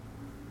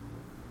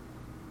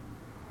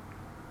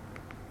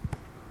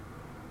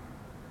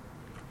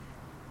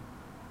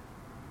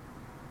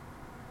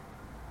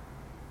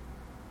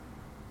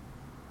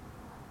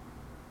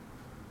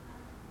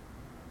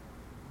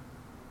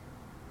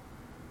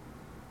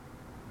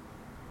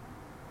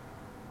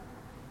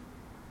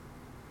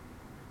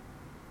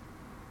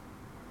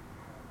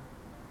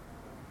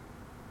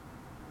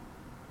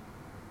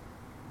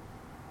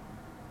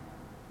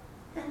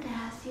 And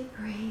as you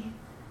breathe,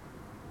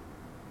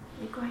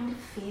 you're going to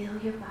feel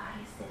your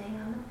body sitting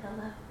on the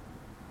pillow,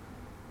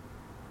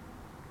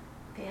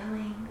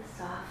 feeling the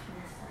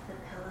softness of the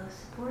pillow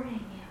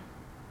supporting you.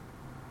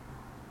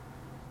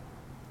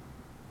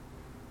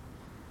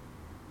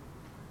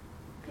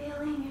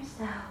 Feeling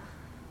yourself,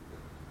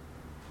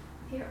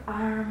 your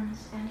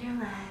arms and your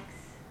legs,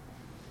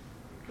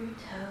 your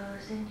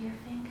toes and your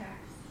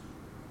fingers.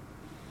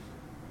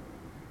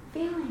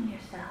 Feeling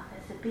yourself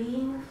as a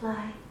being of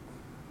light,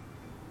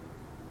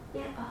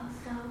 yet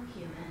also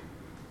human.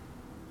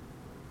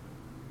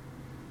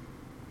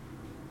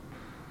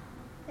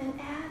 And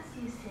as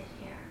you sit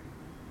here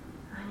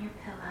on your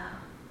pillow,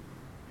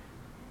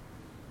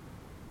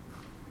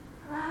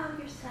 allow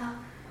yourself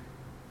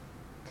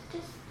to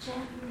just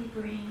gently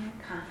bring your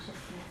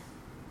consciousness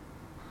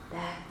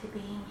back to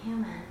being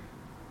human,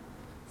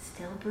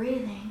 still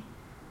breathing,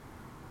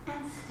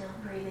 and still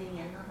breathing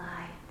in the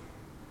light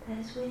that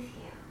is with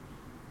you.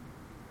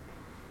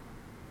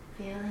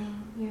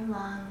 Feeling your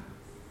lungs.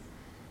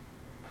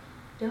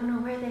 Don't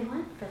know where they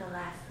went for the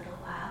last little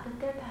while, but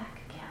they're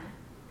back again.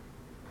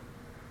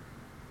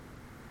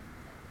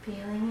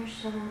 Feeling your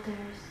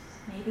shoulders.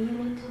 Maybe you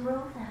need to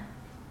roll them.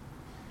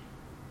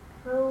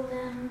 Roll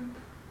them,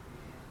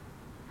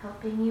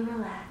 helping you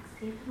relax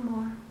even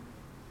more.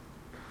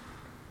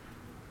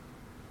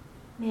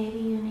 Maybe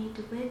you need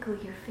to wiggle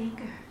your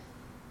fingers,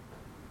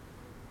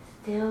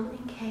 still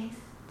encased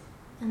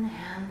in the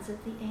hands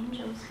of the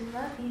angels who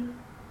love you.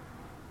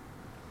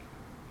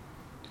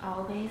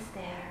 Always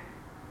there,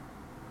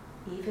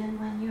 even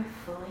when you're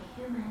fully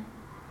human.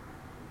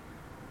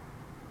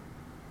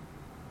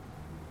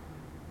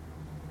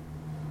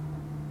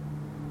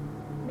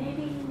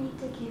 Maybe you need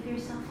to give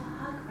yourself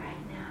a hug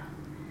right now.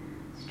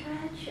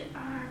 Stretch your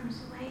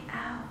arms way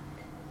out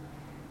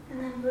and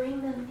then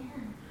bring them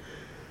in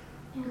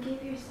and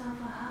give yourself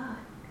a hug.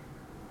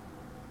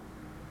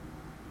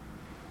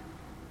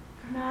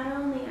 For not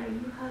only are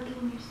you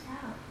hugging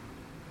yourself,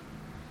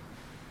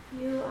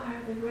 you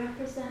are the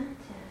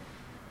representative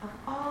of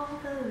all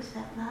those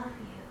that love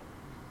you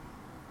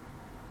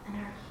and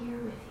are here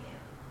with you.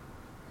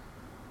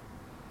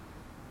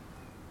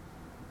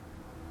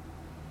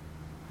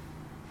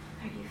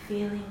 Are you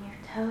feeling your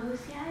toes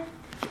yet?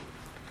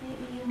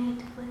 Maybe you need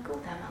to wiggle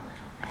them a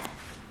little bit.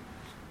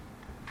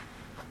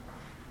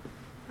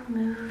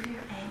 move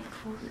your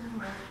ankles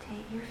and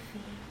rotate your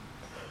feet.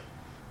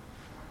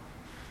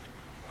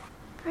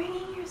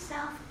 Bringing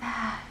yourself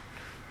back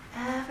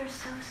ever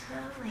so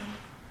slowly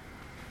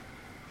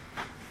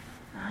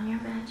on your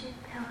magic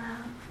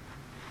pillow,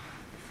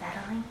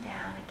 settling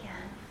down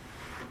again.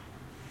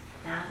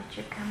 Now that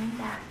you're coming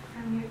back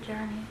from your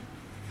journey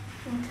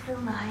into the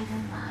light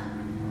and love.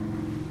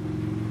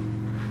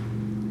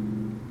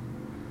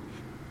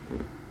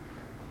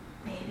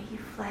 Maybe you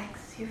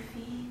flex your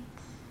feet,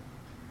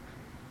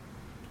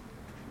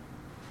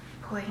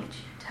 point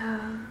your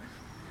toes.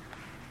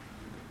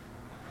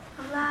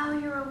 Allow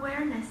your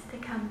awareness to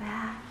come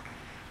back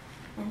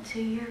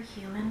into your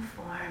human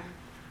form,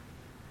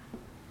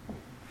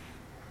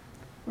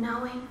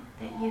 knowing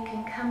that you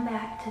can come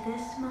back to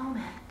this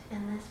moment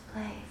in this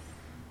place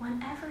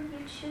whenever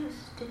you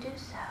choose to do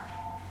so.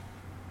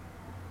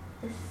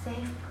 This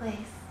safe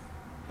place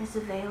is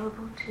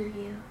available to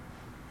you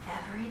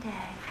every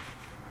day.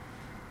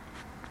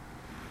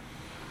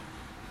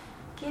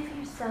 Give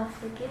yourself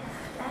the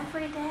gift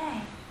every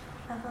day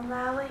of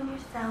allowing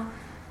yourself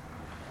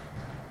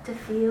to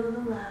feel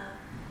the love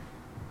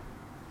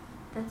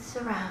that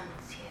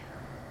surrounds you.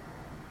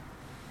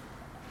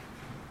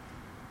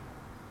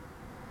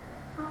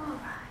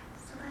 Alright,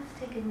 so let's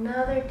take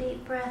another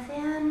deep breath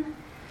in.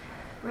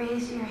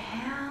 Raise your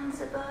hands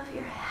above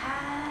your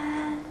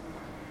head.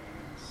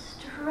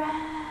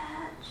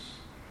 Stretch.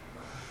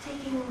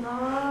 Taking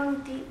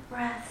long, deep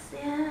breaths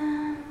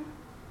in.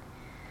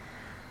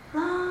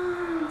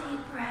 Long,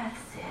 deep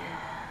breaths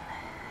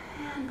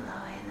in. And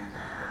blowing them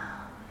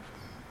out.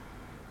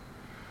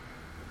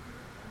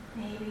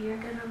 Maybe you're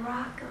going to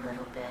rock a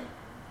little bit.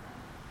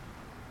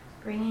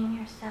 Bringing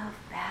yourself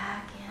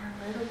back in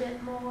a little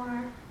bit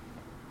more.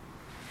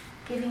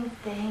 Giving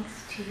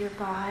thanks to your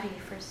body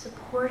for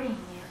supporting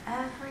you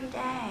every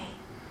day.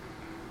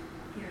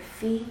 Your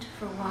feet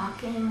for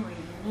walking where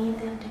you need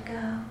them to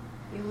go.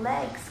 Your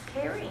legs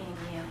carrying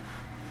you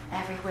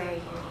everywhere you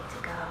need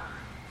to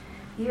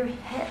go. Your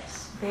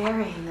hips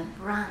bearing the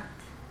brunt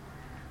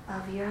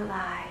of your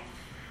life.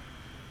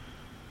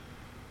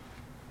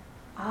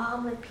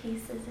 All the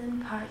pieces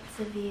and parts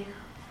of you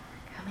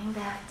coming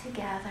back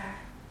together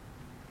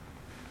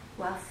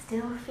while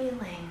still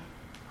feeling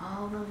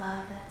all the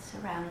love that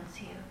surrounds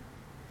you,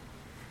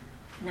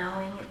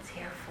 knowing it's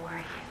here for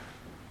you.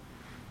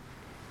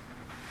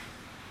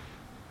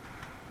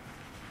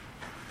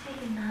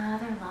 Take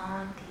another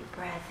long, deep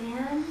breath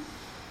in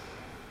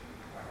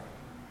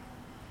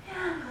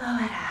and blow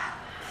it out.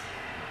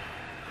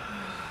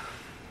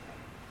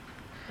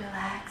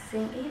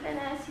 Relaxing even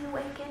as you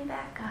waken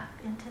back up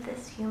into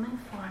this human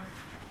form.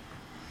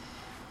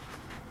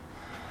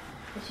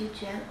 As you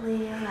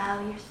gently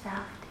allow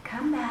yourself to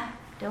come back,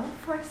 don't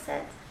force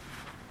it.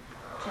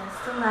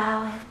 Just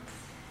allow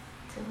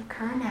it to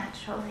occur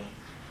naturally.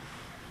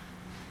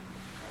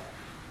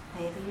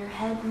 Maybe your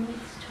head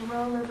needs to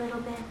roll a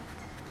little bit.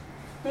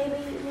 Maybe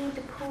you need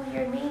to pull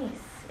your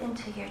knees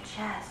into your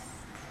chest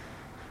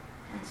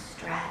and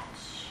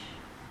stretch.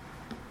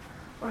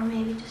 Or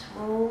maybe just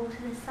roll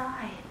to the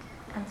side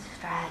and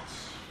stretch.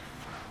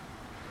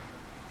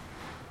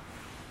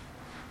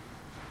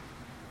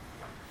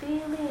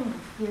 Feeling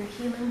your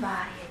human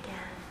body again.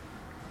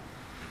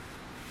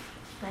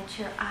 Let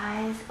your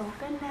eyes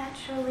open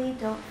naturally,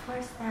 don't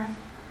force them.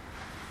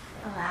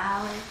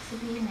 Allow it to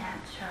be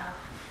natural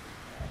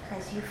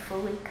as you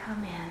fully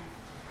come in.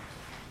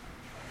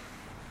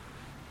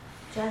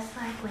 Just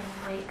like when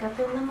you wake up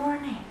in the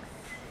mornings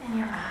and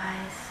your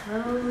eyes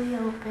slowly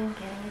open,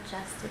 getting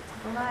adjusted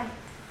to the light.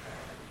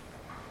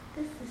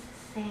 This is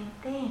the same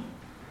thing,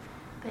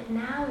 but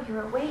now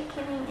you're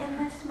awakening in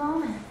this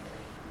moment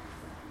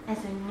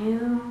as a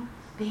new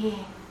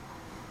being.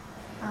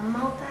 A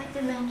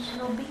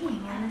multi-dimensional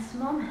being in this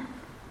moment.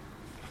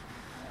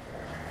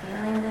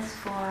 Feeling this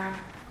form.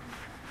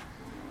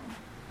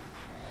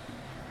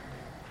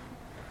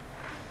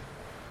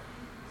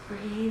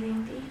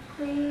 Breathing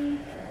deeply.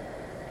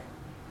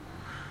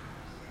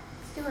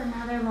 Let's do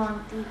another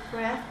long deep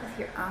breath with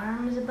your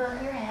arms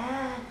above your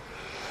head.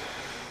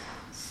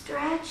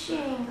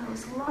 Stretching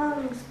those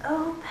lungs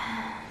open.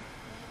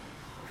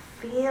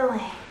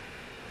 Feeling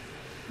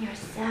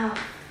yourself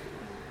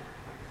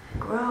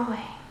growing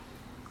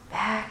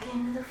back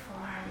into the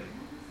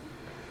form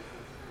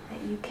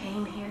that you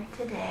came here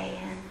today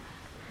in,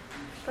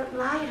 but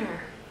lighter,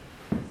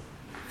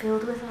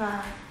 filled with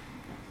love,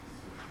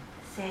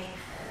 safe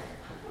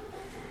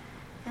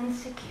and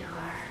secure.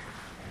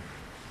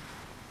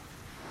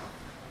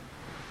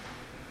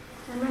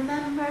 And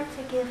remember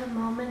to give a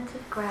moment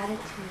of gratitude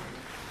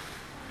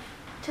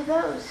to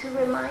those who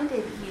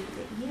reminded you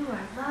that you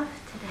are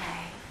loved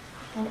today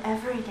and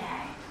every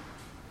day.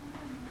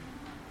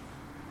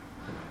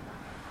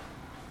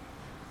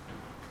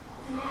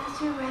 And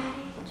as you're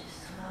ready, just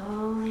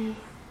slowly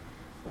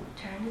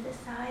turn to the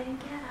side and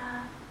get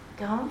up.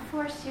 Don't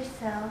force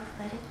yourself.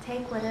 Let it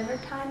take whatever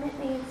time it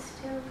needs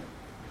to.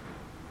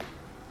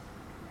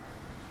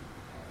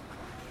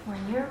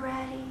 When you're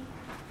ready,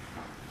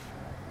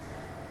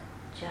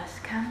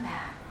 just come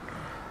back.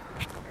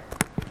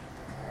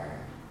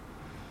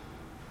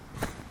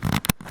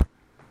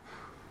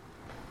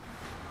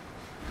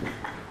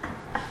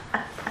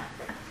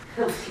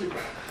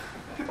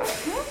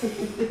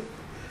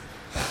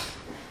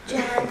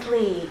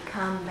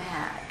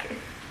 back.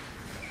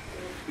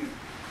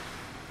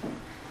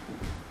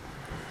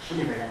 She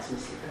never lets me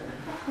sleep at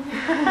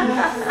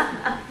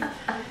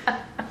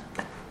night.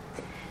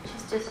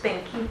 She's just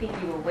been keeping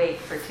you awake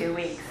for 2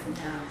 weeks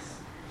now.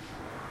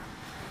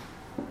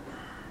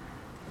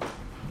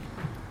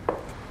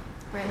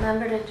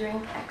 Remember to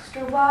drink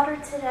extra water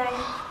today.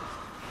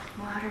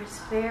 Water is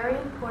very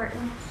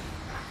important.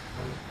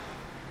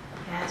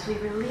 As we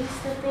release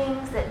the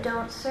things that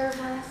don't serve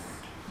us,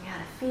 we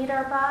gotta feed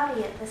our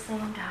body at the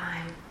same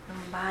time. And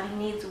the body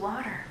needs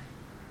water.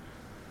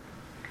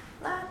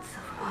 Lots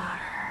of water.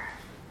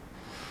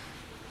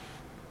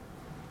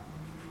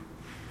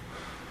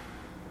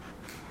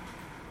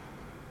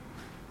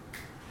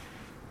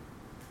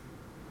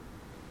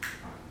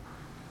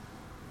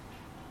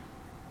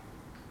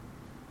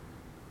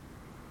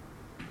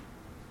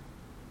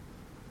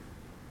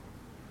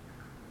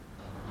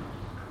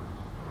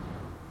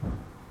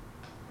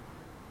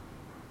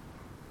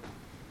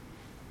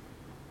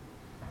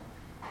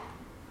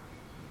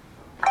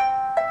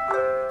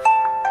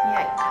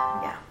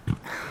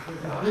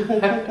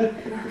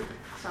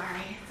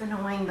 Sorry, it's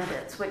annoying, but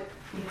it's what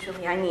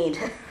usually I need.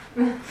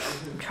 I'm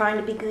trying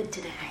to be good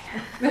today.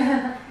 All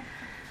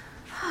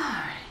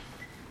right.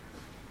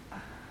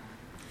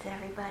 Is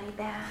everybody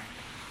back?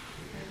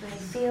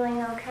 Everybody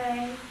feeling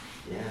okay?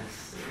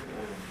 Yes.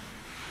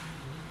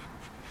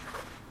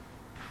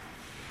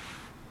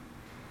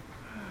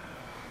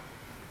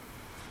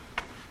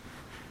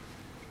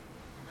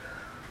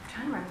 I'm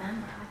trying to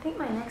remember. I think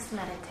my next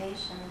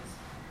meditation's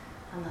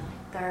on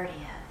the 30th.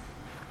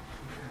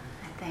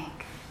 I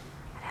think.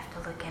 I'd have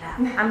to look it up.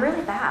 I'm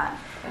really bad.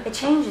 It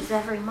changes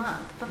every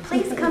month. But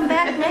please come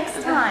back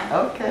next time.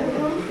 Okay.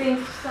 Thank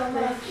you so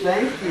much.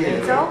 Thank you.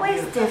 It's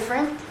always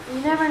different.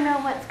 You never know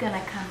what's going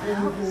to come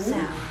out.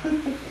 So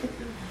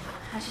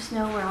I just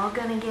know we're all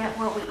going to get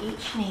what we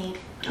each need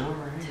All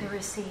right. to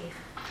receive.